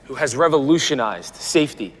who has revolutionized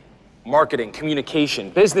safety, marketing,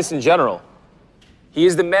 communication, business in general. He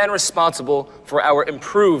is the man responsible for our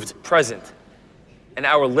improved present and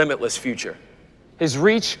our limitless future. His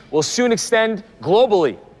reach will soon extend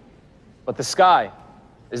globally, but the sky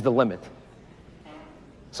is the limit.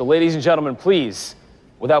 So ladies and gentlemen, please,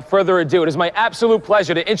 without further ado, it is my absolute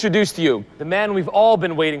pleasure to introduce to you the man we've all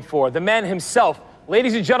been waiting for, the man himself.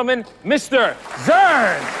 Ladies and gentlemen, Mr.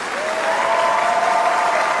 Zern!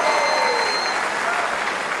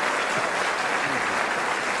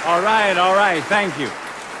 All right, thank you.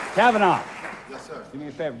 Kavanaugh. Yes, sir. Do me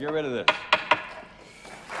a favor, get rid of this.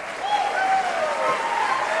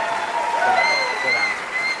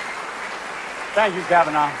 Thank you,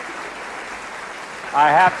 Kavanaugh. I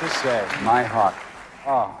have to say,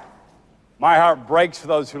 my heart breaks for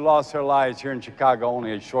those who lost their lives here in Chicago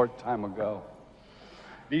only a short time ago.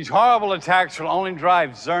 These horrible attacks will only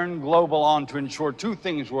drive Zern Global on to ensure two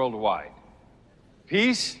things worldwide: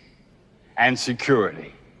 peace and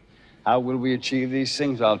security. How will we achieve these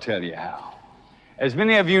things? I'll tell you how. As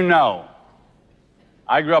many of you know,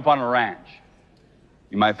 I grew up on a ranch.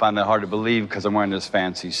 You might find that hard to believe because I'm wearing this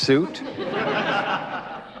fancy suit,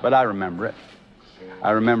 but I remember it. I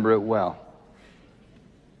remember it well.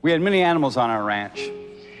 We had many animals on our ranch,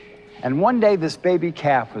 and one day this baby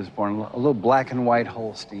calf was born, a little black and white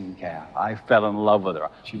Holstein calf. I fell in love with her.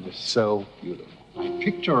 She was so beautiful. I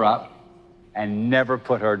picked her up and never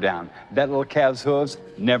put her down. That little calf's hooves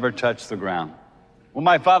never touched the ground. Well,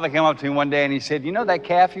 my father came up to me one day and he said, "You know that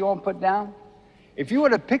calf you won't put down? If you were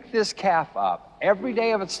to pick this calf up every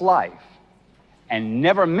day of its life and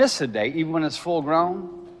never miss a day, even when it's full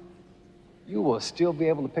grown, you will still be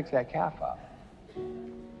able to pick that calf up."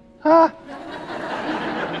 Huh?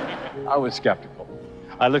 I was skeptical.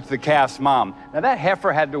 I looked at the calf's mom. Now, that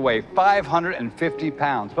heifer had to weigh 550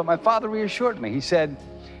 pounds, but my father reassured me. He said,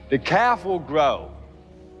 "The calf will grow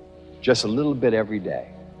just a little bit every day,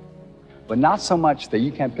 but not so much that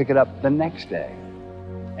you can't pick it up the next day.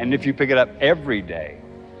 And if you pick it up every day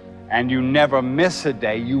and you never miss a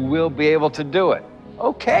day, you will be able to do it."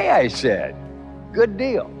 "Okay," I said. "Good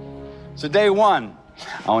deal." So day one,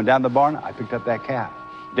 I went down to the barn, I picked up that calf.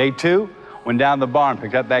 Day two, went down to the barn,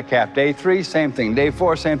 picked up that calf. Day three, same thing. Day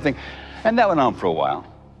four, same thing. And that went on for a while.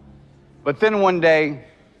 But then one day,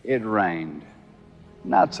 it rained.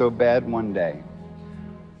 Not so bad one day.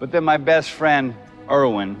 But then my best friend,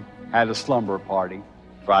 Erwin, had a slumber party,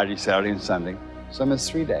 Friday, Saturday, and Sunday. So I missed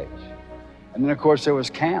 3 days. And then, of course, there was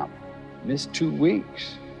camp. Missed 2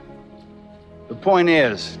 weeks. The point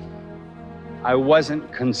is, I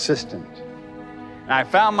wasn't consistent. And I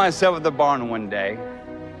found myself at the barn one day,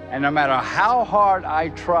 and no matter how hard I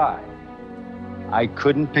tried, I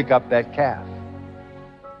couldn't pick up that calf.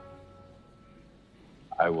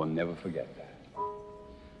 I will never forget that.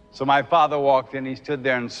 So my father walked in, he stood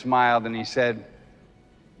there and smiled, and he said,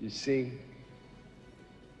 "You see,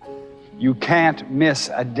 you can't miss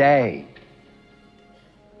a day.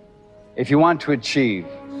 If you want to achieve,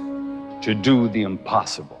 to do the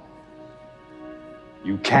impossible,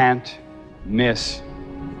 you can't miss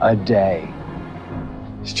a day."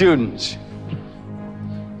 Students,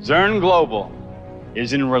 Zern Global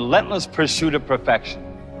is in relentless pursuit of perfection.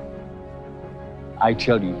 I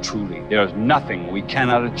tell you truly, there is nothing we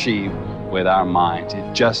cannot achieve with our minds.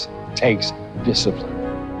 It just takes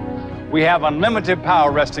discipline. We have unlimited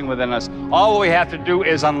power resting within us. All we have to do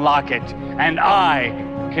is unlock it, and I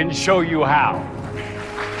can show you how.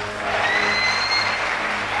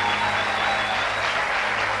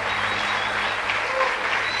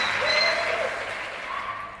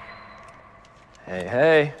 Hey,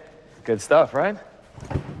 hey. Good stuff, right?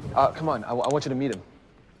 Come on, I want you to meet him.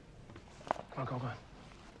 Come on, come on.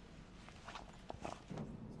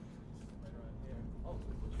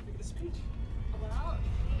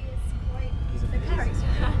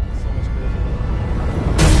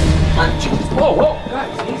 Whoa, whoa,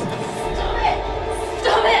 guys, easy. Stop it!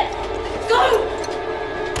 Stop it! Go!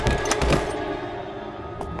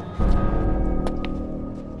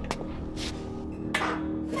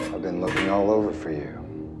 I've been looking all over for you.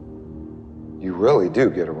 You really do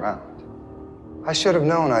get around. I should have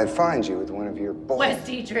known I'd find you with one of your boys. Where's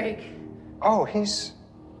Diedrich? Oh, he's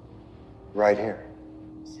right here.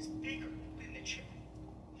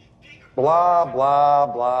 Blah, blah,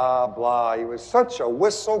 blah, blah. He was such a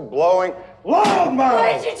whistle-blowing loudmouth.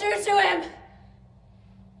 What did you do to him?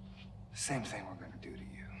 Same thing we're gonna do to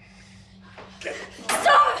you.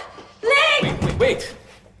 Stop! Leave! Wait.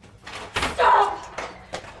 Stop!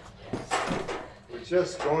 We're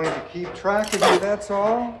just going to keep track of you, that's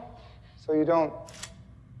all. So you don't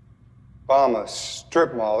bomb a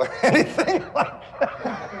strip mall or anything like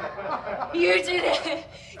that. You did it!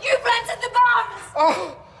 You planted the bombs!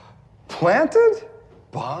 Oh! Planted?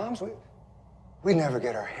 Bombs? We never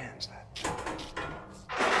get our hands that.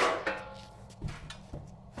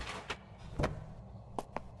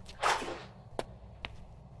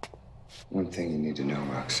 One thing you need to know,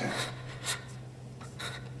 Roxanne,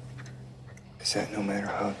 is that no matter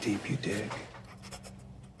how deep you dig,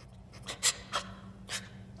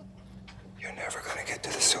 you're never gonna get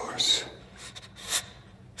to the source.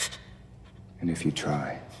 And if you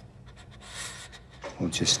try, we'll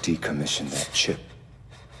just decommission that chip.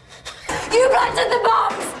 You planted the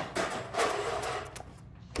bombs!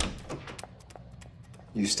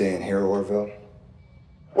 You stay in here, Orville?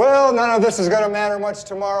 Well, none of this is gonna matter much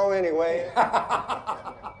tomorrow anyway.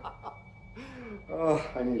 Oh,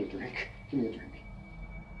 I need a drink. Give me a drink.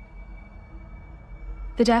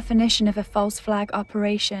 The definition of a false flag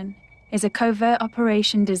operation is a covert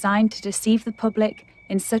operation designed to deceive the public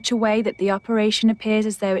in such a way that the operation appears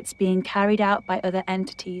as though it's being carried out by other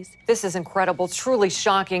entities. This is incredible, truly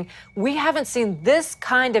shocking. We haven't seen this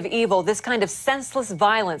kind of evil, this kind of senseless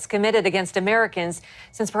violence committed against Americans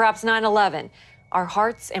since perhaps 9/11. Our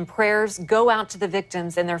hearts and prayers go out to the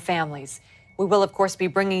victims and their families. We will, of course, be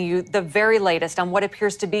bringing you the very latest on what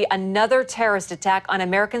appears to be another terrorist attack on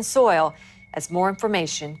American soil as more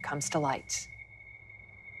information comes to light.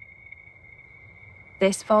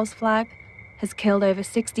 This false flag has killed over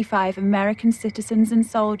 65 American citizens and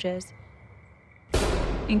soldiers,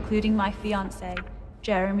 including my fiancé,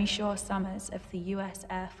 Jeremy Shaw Summers of the U.S.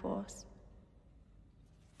 Air Force.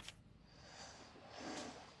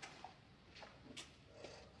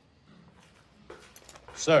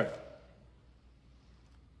 Sir.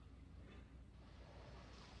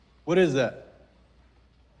 What is that?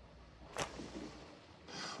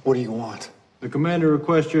 What do you want? The commander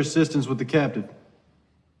requests your assistance with the captive.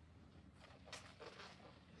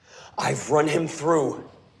 I've run him through.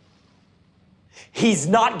 He's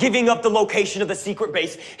not giving up the location of the secret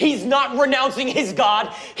base. He's not renouncing his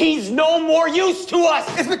god. He's no more use to us.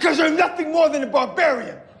 It's because you're nothing more than a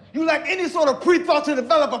barbarian. You lack any sort of pre-thought to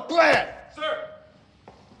develop a plan. Sir!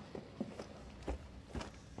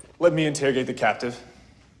 Let me interrogate the captive.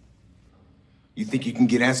 You think you can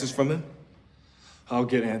get answers from him? I'll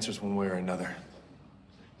get answers one way or another.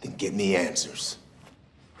 Then get me answers.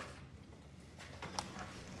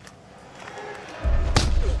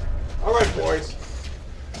 All right, boys.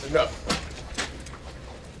 Enough.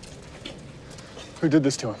 Who did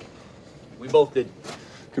this to him? We both did.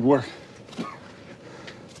 Good work.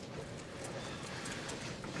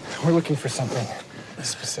 We're looking for something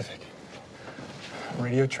specific. A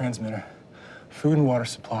radio transmitter, food and water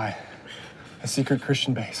supply, a secret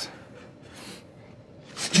Christian base.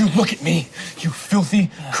 You look at me, you filthy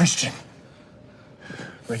Christian.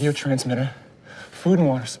 Radio transmitter, food and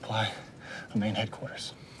water supply, a main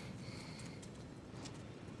headquarters.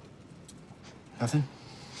 Nothing?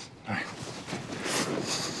 All right.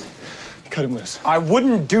 Cut him loose. I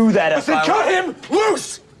wouldn't do that if I cut him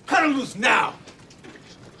loose! Cut him loose now!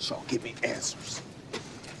 So give me answers.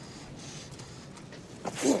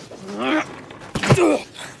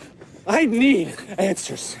 I need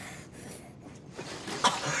answers.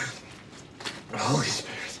 The Holy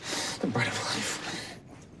Spirit, the bread of life.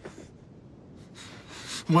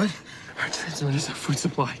 What? Our transmitters have food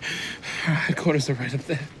supply. Our headquarters are right up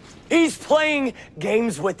there. He's playing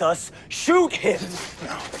games with us. Shoot him.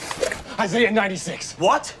 No. Isaiah 96.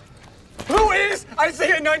 What? Who is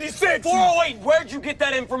Isaiah 96? 408, where'd you get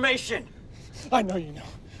that information? I know you know.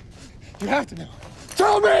 You have to know.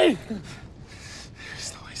 Tell me!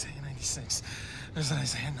 There's no Isaiah 96. There's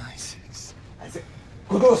Isaiah 96.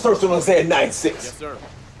 We're going to search on Isaiah 96. Yes, sir.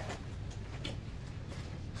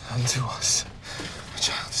 Unto us a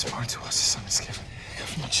child is born, to us a son is given.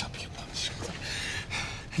 Government shall be upon his shoulder,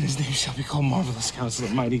 and his name shall be called Marvelous Counselor,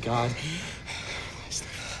 Mighty God.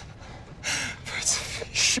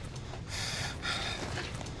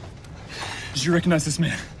 Did you recognize this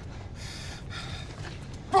man?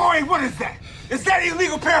 Boy, what is that? Is that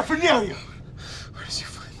illegal paraphernalia? Where did you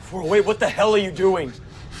find that? 408, what the hell are you doing?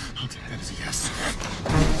 I'll take that as a yes.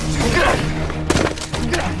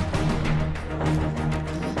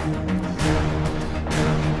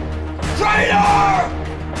 Traitor!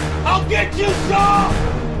 I'll get you, Saul!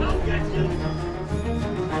 I'll get you!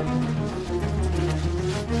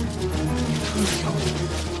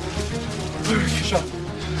 Shut up.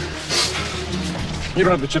 You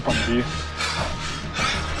don't have the chip on, do you?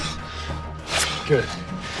 Good.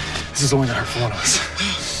 This is only gonna hurt for one of us.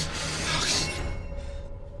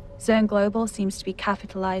 Zone Global seems to be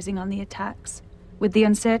capitalizing on the attacks. With the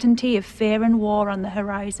uncertainty of fear and war on the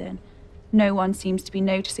horizon, no one seems to be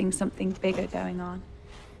noticing something bigger going on.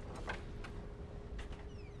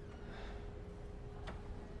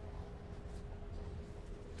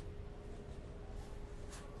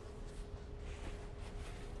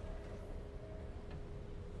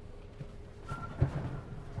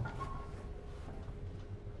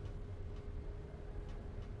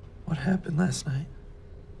 What happened last night?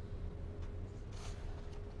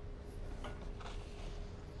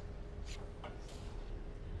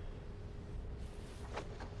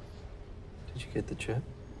 Did you get the chip?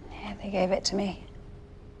 Yeah, they gave it to me.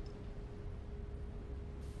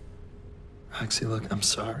 Roxy, look, I'm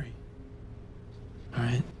sorry. All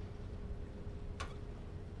right?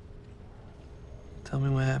 Tell me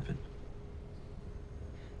what happened.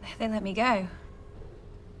 They let me go.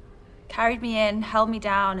 Carried me in, held me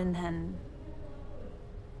down, and then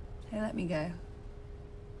they let me go.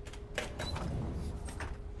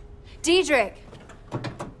 Diedrich!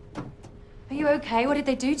 Are you okay? What did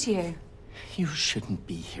they do to you? You shouldn't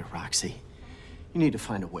be here, Roxy. You need to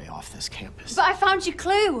find a way off this campus. But I found your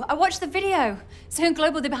clue. I watched the video. Zone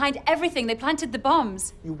Global, they're behind everything. They planted the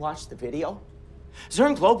bombs. You watched the video?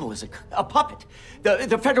 Zone Global is a puppet.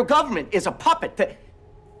 The federal government is a puppet.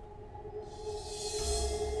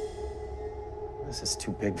 This is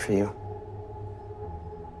too big for you.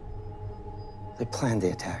 They planned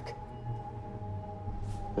the attack.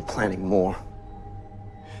 They're planning more.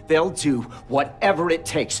 They'll do whatever it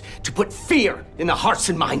takes to put fear in the hearts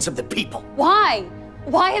and minds of the people. Why?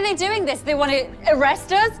 Why are they doing this? They want to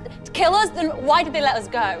arrest us? To kill us? Then why did they let us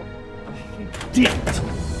go? Did. All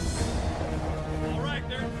right,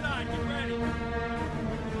 they're inside. Get ready.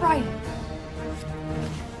 Right.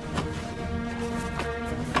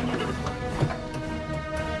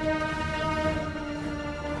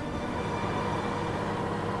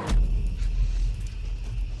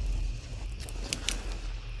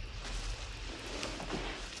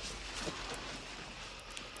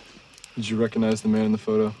 Did you recognize the man in the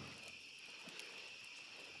photo?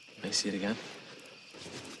 May I see it again?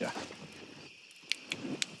 Yeah.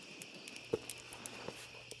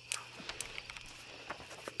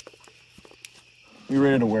 We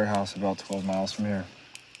raided a warehouse about 12 miles from here.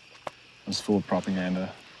 It was full of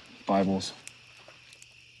propaganda, Bibles.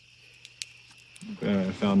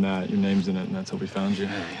 I found that. Your name's in it, and that's how we found you.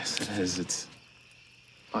 Yeah, yes, it is. It's...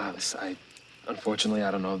 Wow, Unfortunately,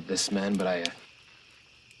 I don't know this man, but I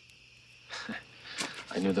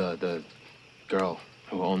knew the girl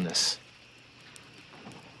who owned this.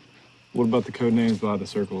 What about the code names by the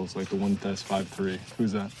circles, like the 1-53?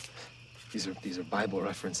 Who's that? These are Bible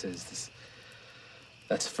references.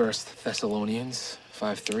 That's 1 Thessalonians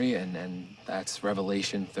 5:3, and that's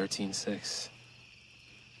Revelation 13:6.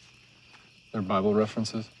 They're Bible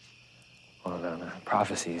references? Well, they're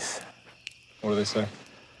prophecies. What do they say?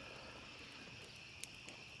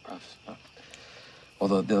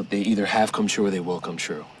 Well, they either have come true or they will come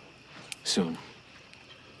true. Soon.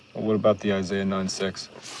 Well, what about the Isaiah 9:6?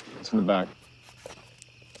 It's in the back.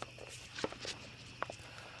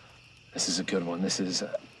 This is a good one. This is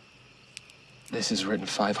written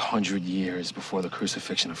 500 years before the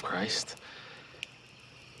crucifixion of Christ.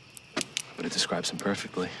 But it describes him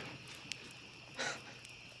perfectly.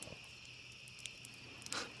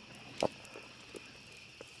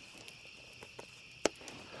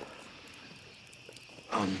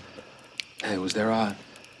 Hey, was there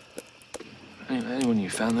anyone you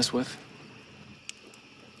found this with?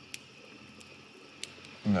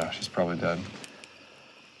 No, she's probably dead.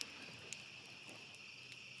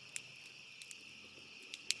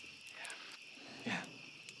 Yeah.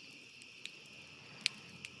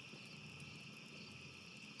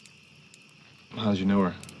 How'd you know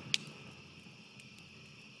her?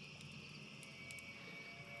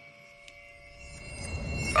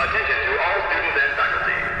 Attention to all students and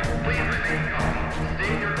faculty. Please remain calm, stay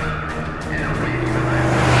in your classrooms, and await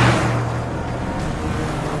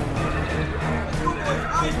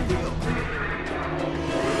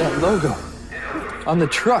That logo on the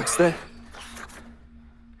trucks, that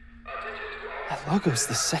logo's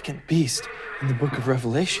the second beast in the book of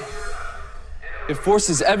Revelation. It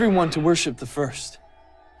forces everyone to worship the first.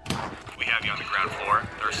 We have you on the ground floor.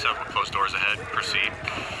 There are several closed doors ahead. Proceed.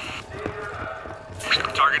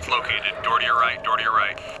 Target's located. Door to your right, door to your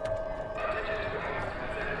right.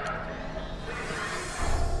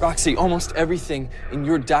 Roxy, almost everything in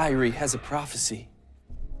your diary has a prophecy.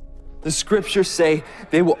 The scriptures say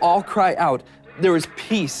they will all cry out, there is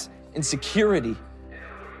peace and security.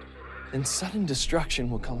 Then sudden destruction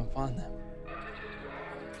will come upon them.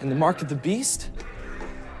 And the mark of the beast?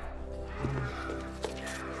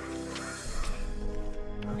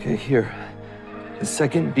 Okay, here. The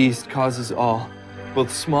second beast causes all,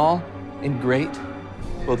 both small and great,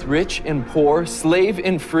 both rich and poor, slave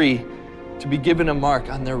and free, to be given a mark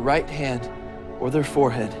on their right hand or their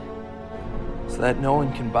forehead, so that no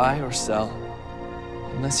one can buy or sell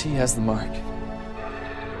unless he has the mark.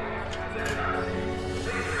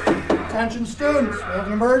 Attention students, we have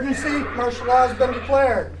an emergency. Martial law has been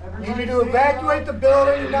declared. We need you to evacuate the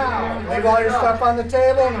building now. Leave all your stuff on the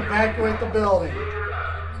table and evacuate the building.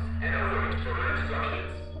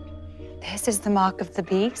 This is the mark of the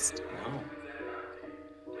beast? No.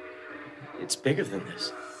 It's bigger than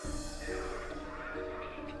this.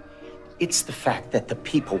 It's the fact that the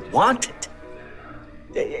people want it.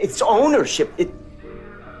 It's ownership. It's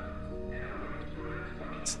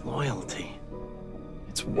loyalty.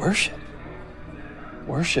 It's worship.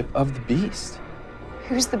 Worship of the beast.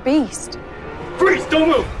 Who's the beast? Freeze! Don't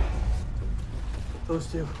move! Those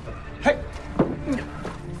two. Hey!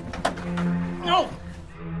 No!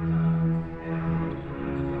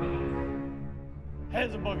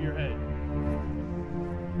 Hands above your head.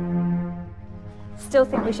 Still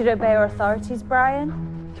think we should obey our authorities,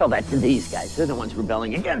 Brian? Tell that to these guys. They're the ones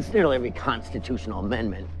rebelling against nearly every constitutional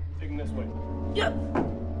amendment. Take them this way. Yep.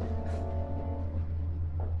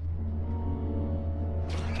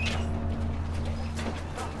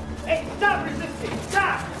 Hey, stop resisting!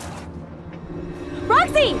 Stop!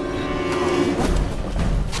 Roxy!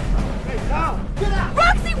 Hey, Tom! Get out!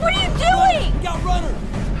 Roxy, what are you doing? Got runner!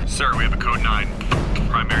 Sir, we have a code 9.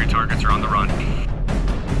 Primary targets are on the run.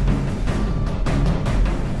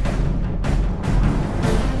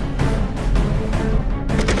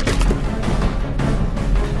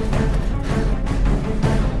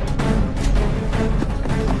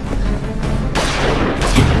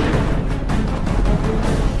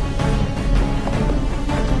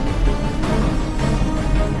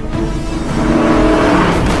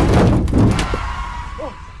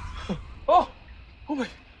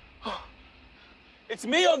 It's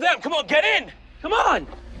me or them. Come on, get in. Come on.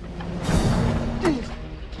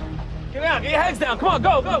 Get out. Get your heads down. Come on,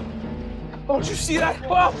 go, go. Oh, did you see that?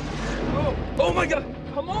 Oh my God.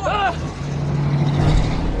 Come on.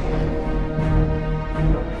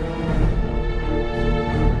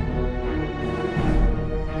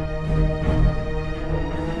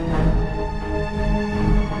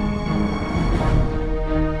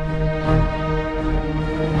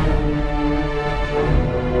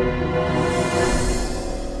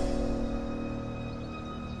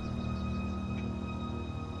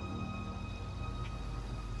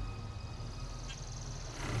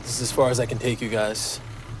 This is as far as I can take you guys.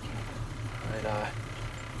 All right,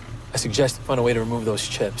 I suggest you find a way to remove those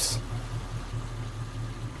chips.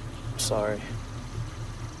 I'm sorry.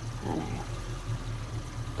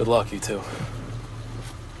 Good luck, you two.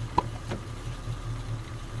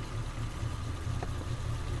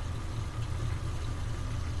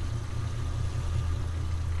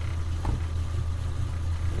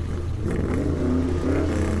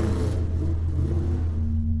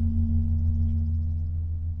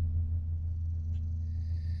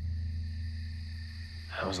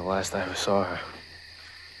 That was the last I ever saw her.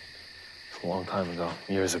 A long time ago,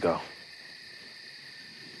 years ago.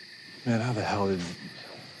 Man, how the hell did...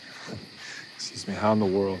 Excuse me, how in the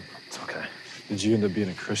world... It's okay. Did you end up being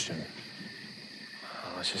a Christian?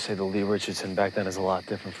 Let's just say the Lee Richardson back then is a lot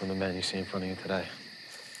different from the man you see in front of you today.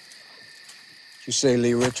 You say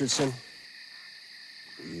Lee Richardson?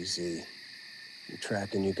 Easy. Been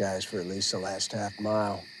tracking you guys for at least the last half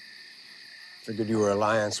mile. Figured you were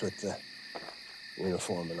alliance with the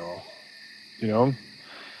uniform and all. You know him?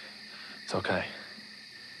 It's okay.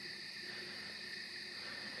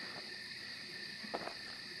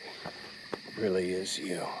 Really is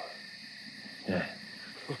you. Yeah.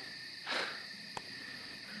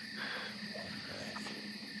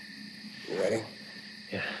 You ready?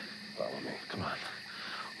 Yeah. Follow me. Come on.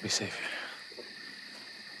 We'll be safe here.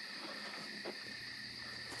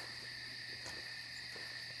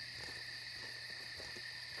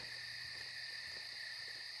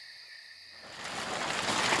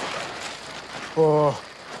 Whoa.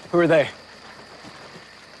 Who are they?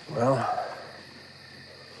 Well,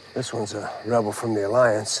 this one's a rebel from the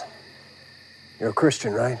Alliance. You're a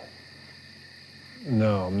Christian, right?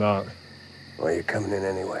 No, I'm not. Well, you're coming in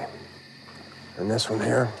anyway. And this one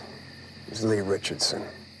here is Lee Richardson.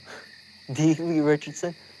 D. Lee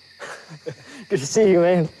Richardson? Good to see you,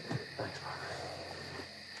 man.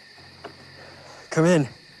 Come in.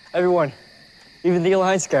 Everyone. Even the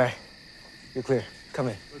Alliance guy. You're clear. Come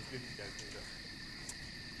in.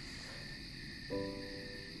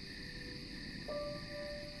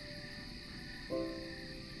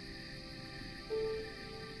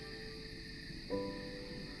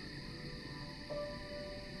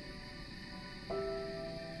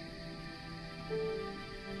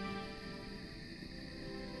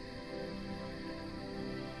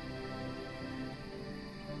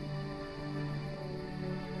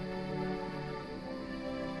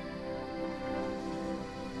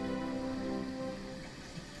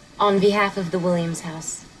 On behalf of the Williams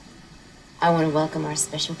house, I want to welcome our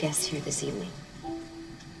special guest here this evening,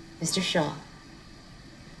 Mr. Shaw,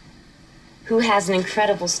 who has an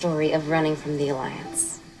incredible story of running from the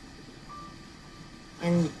Alliance.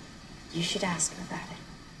 And you should ask him about it.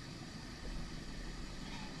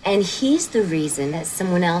 And he's the reason that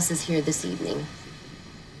someone else is here this evening.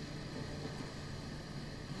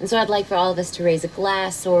 And so I'd like for all of us to raise a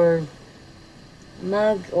glass or a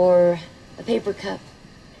mug or a paper cup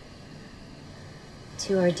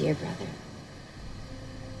to our dear brother,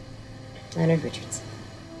 Leonard Richardson,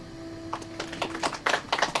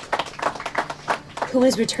 who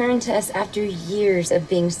has returned to us after years of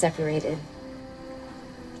being separated.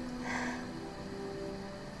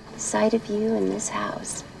 The sight of you in this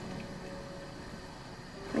house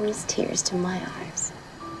brings tears to my eyes.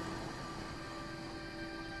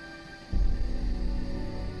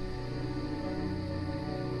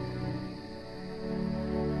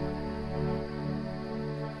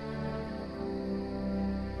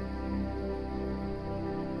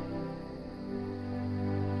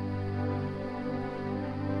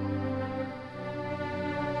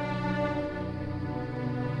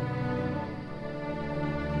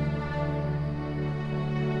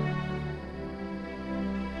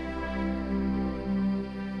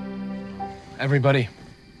 Everybody,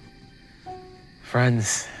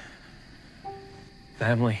 friends,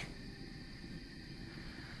 family,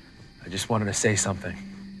 I just wanted to say something.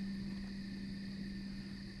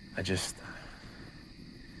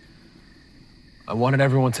 I wanted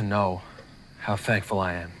everyone to know how thankful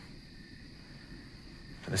I am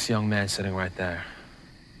for this young man sitting right there.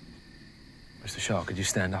 Mr. Shaw, could you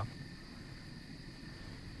stand up?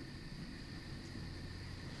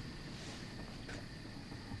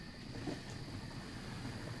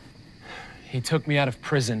 He took me out of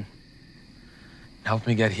prison and helped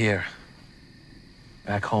me get here,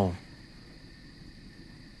 back home.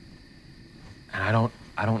 And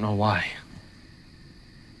I don't know why.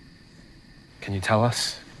 Can you tell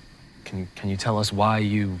us? Can you tell us why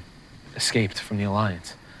you escaped from the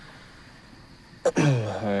Alliance?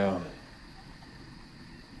 I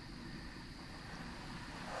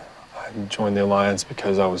joined the Alliance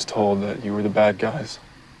because I was told that you were the bad guys.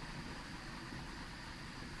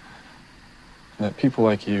 And that people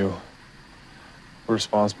like you were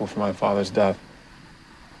responsible for my father's death.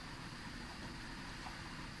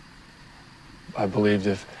 I believed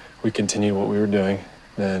if we continued what we were doing,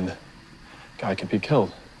 then Guy could be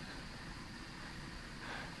killed.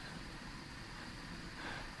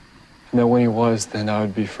 And that when he was, then I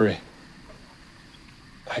would be free.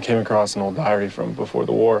 I came across an old diary from before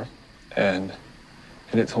the war, and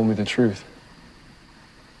it told me the truth.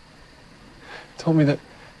 It told me that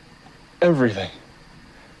everything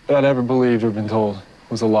that I'd ever believed or been told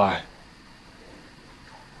was a lie.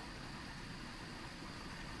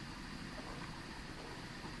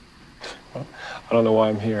 Well, I don't know why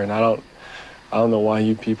I'm here, and I don't know why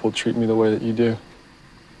you people treat me the way that you do.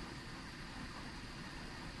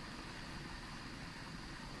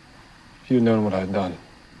 If you'd known what I'd done,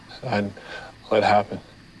 I'd let it happen.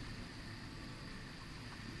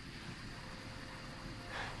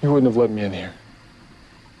 You wouldn't have let me in here.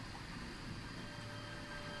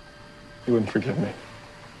 You wouldn't forgive me.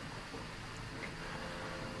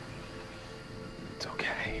 It's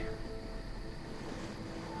okay.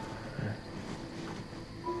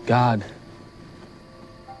 God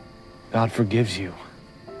forgives you.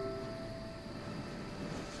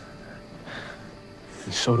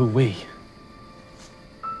 And so do we.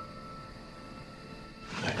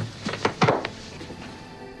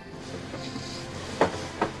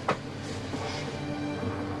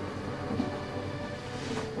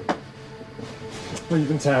 Oh, you've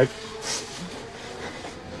been tagged.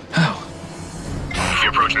 How?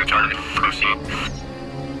 You're approaching the target. Proceed.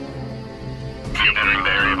 You're entering the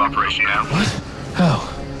area of operation now. What? How?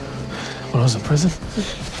 When I was in prison?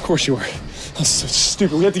 Of course you were. That's so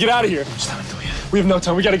stupid. We have to get out of here. We have no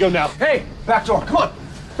time. We gotta go now. Hey, back door, come on.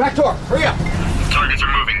 Back door, hurry up. Targets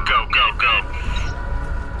are moving. Go, go, go.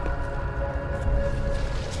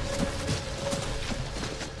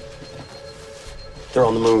 They're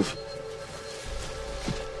on the move.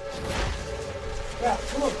 Yeah,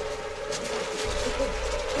 come on.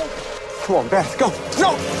 Come on, Beth, go.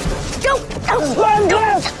 Go! Go! Go! Run,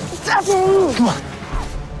 go! Come on.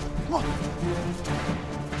 Come on.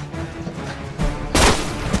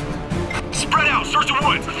 Spread out. Search the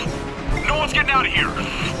woods. No one's getting out of here.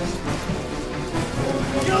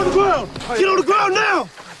 Get on the ground! Get on the ground now!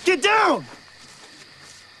 Get down!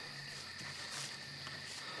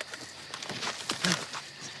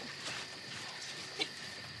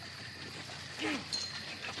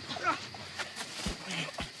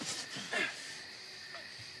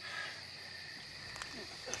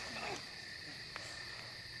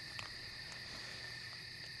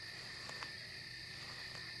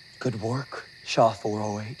 Good work, Shaw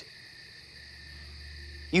 408.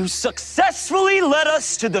 You successfully led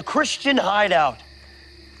us to the Christian hideout.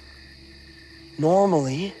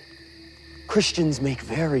 Normally, Christians make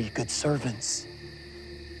very good servants.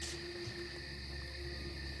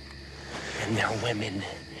 And their women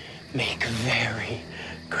make very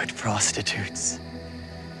good prostitutes.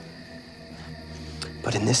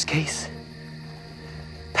 But in this case,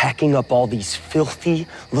 packing up all these filthy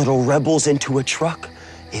little rebels into a truck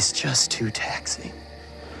is just too taxing.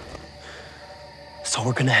 So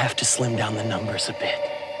we're gonna have to slim down the numbers a bit.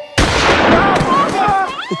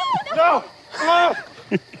 No!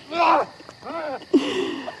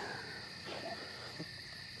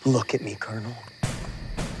 Look at me, Colonel.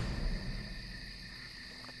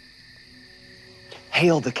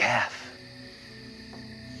 Hail the calf.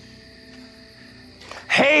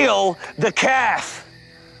 Hail the calf!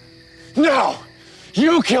 No!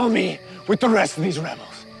 You kill me with the rest of these rebels.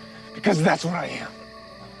 Because that's what I am.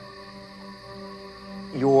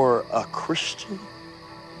 You're a Christian?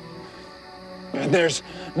 And there's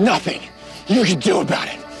nothing you can do about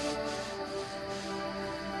it.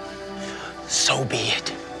 So be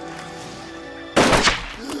it.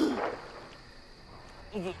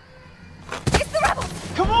 It's the rebels!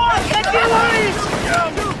 Come on! Get the Alliance!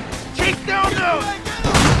 Chase down there!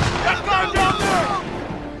 That guy down there!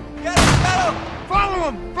 Get him! Follow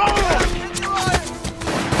him! Follow him! Get the Alliance!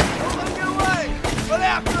 Don't let him get away! Run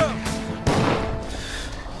after him!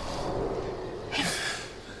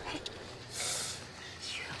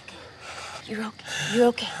 You're okay. You're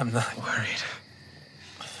okay. I'm not worried.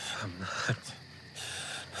 I'm not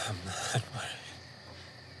worried.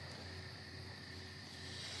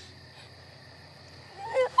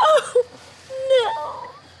 Oh, no.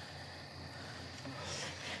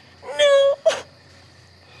 No.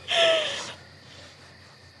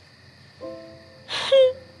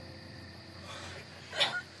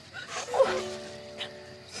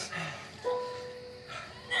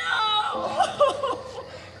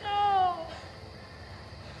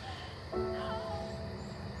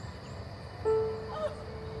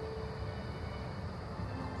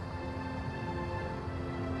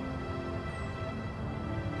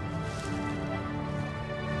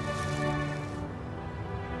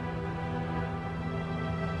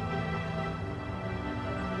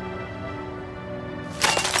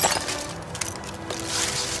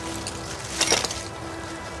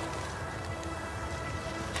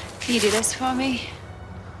 Can you do this for me?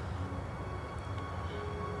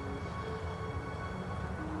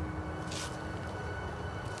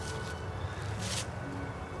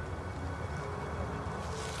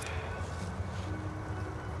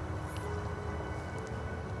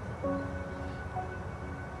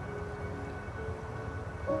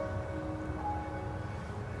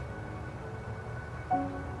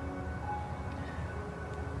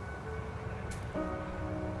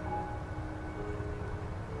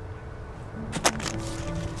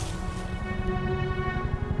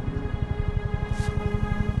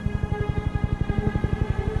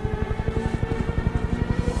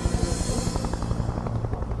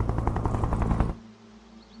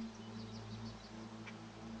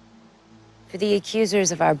 the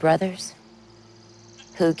accusers of our brothers,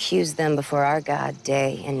 who accused them before our God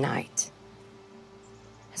day and night,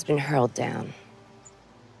 has been hurled down.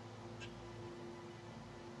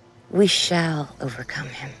 We shall overcome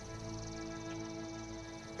him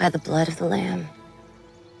by the blood of the Lamb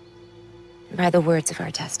and by the words of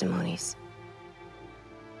our testimonies.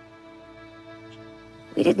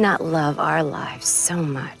 We did not love our lives so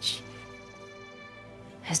much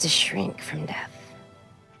as to shrink from death.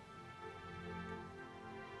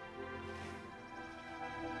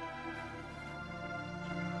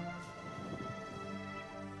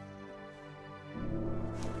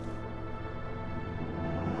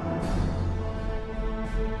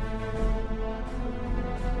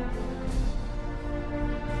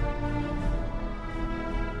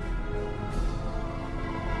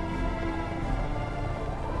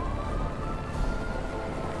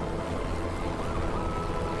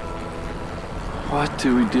 What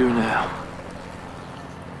do we do now?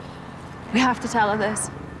 We have to tell her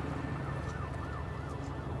this.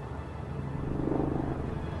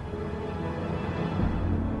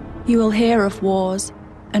 You will hear of wars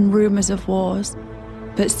and rumors of wars,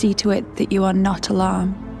 but see to it that you are not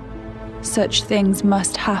alarmed. Such things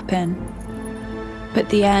must happen, but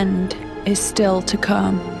the end is still to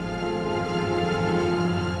come.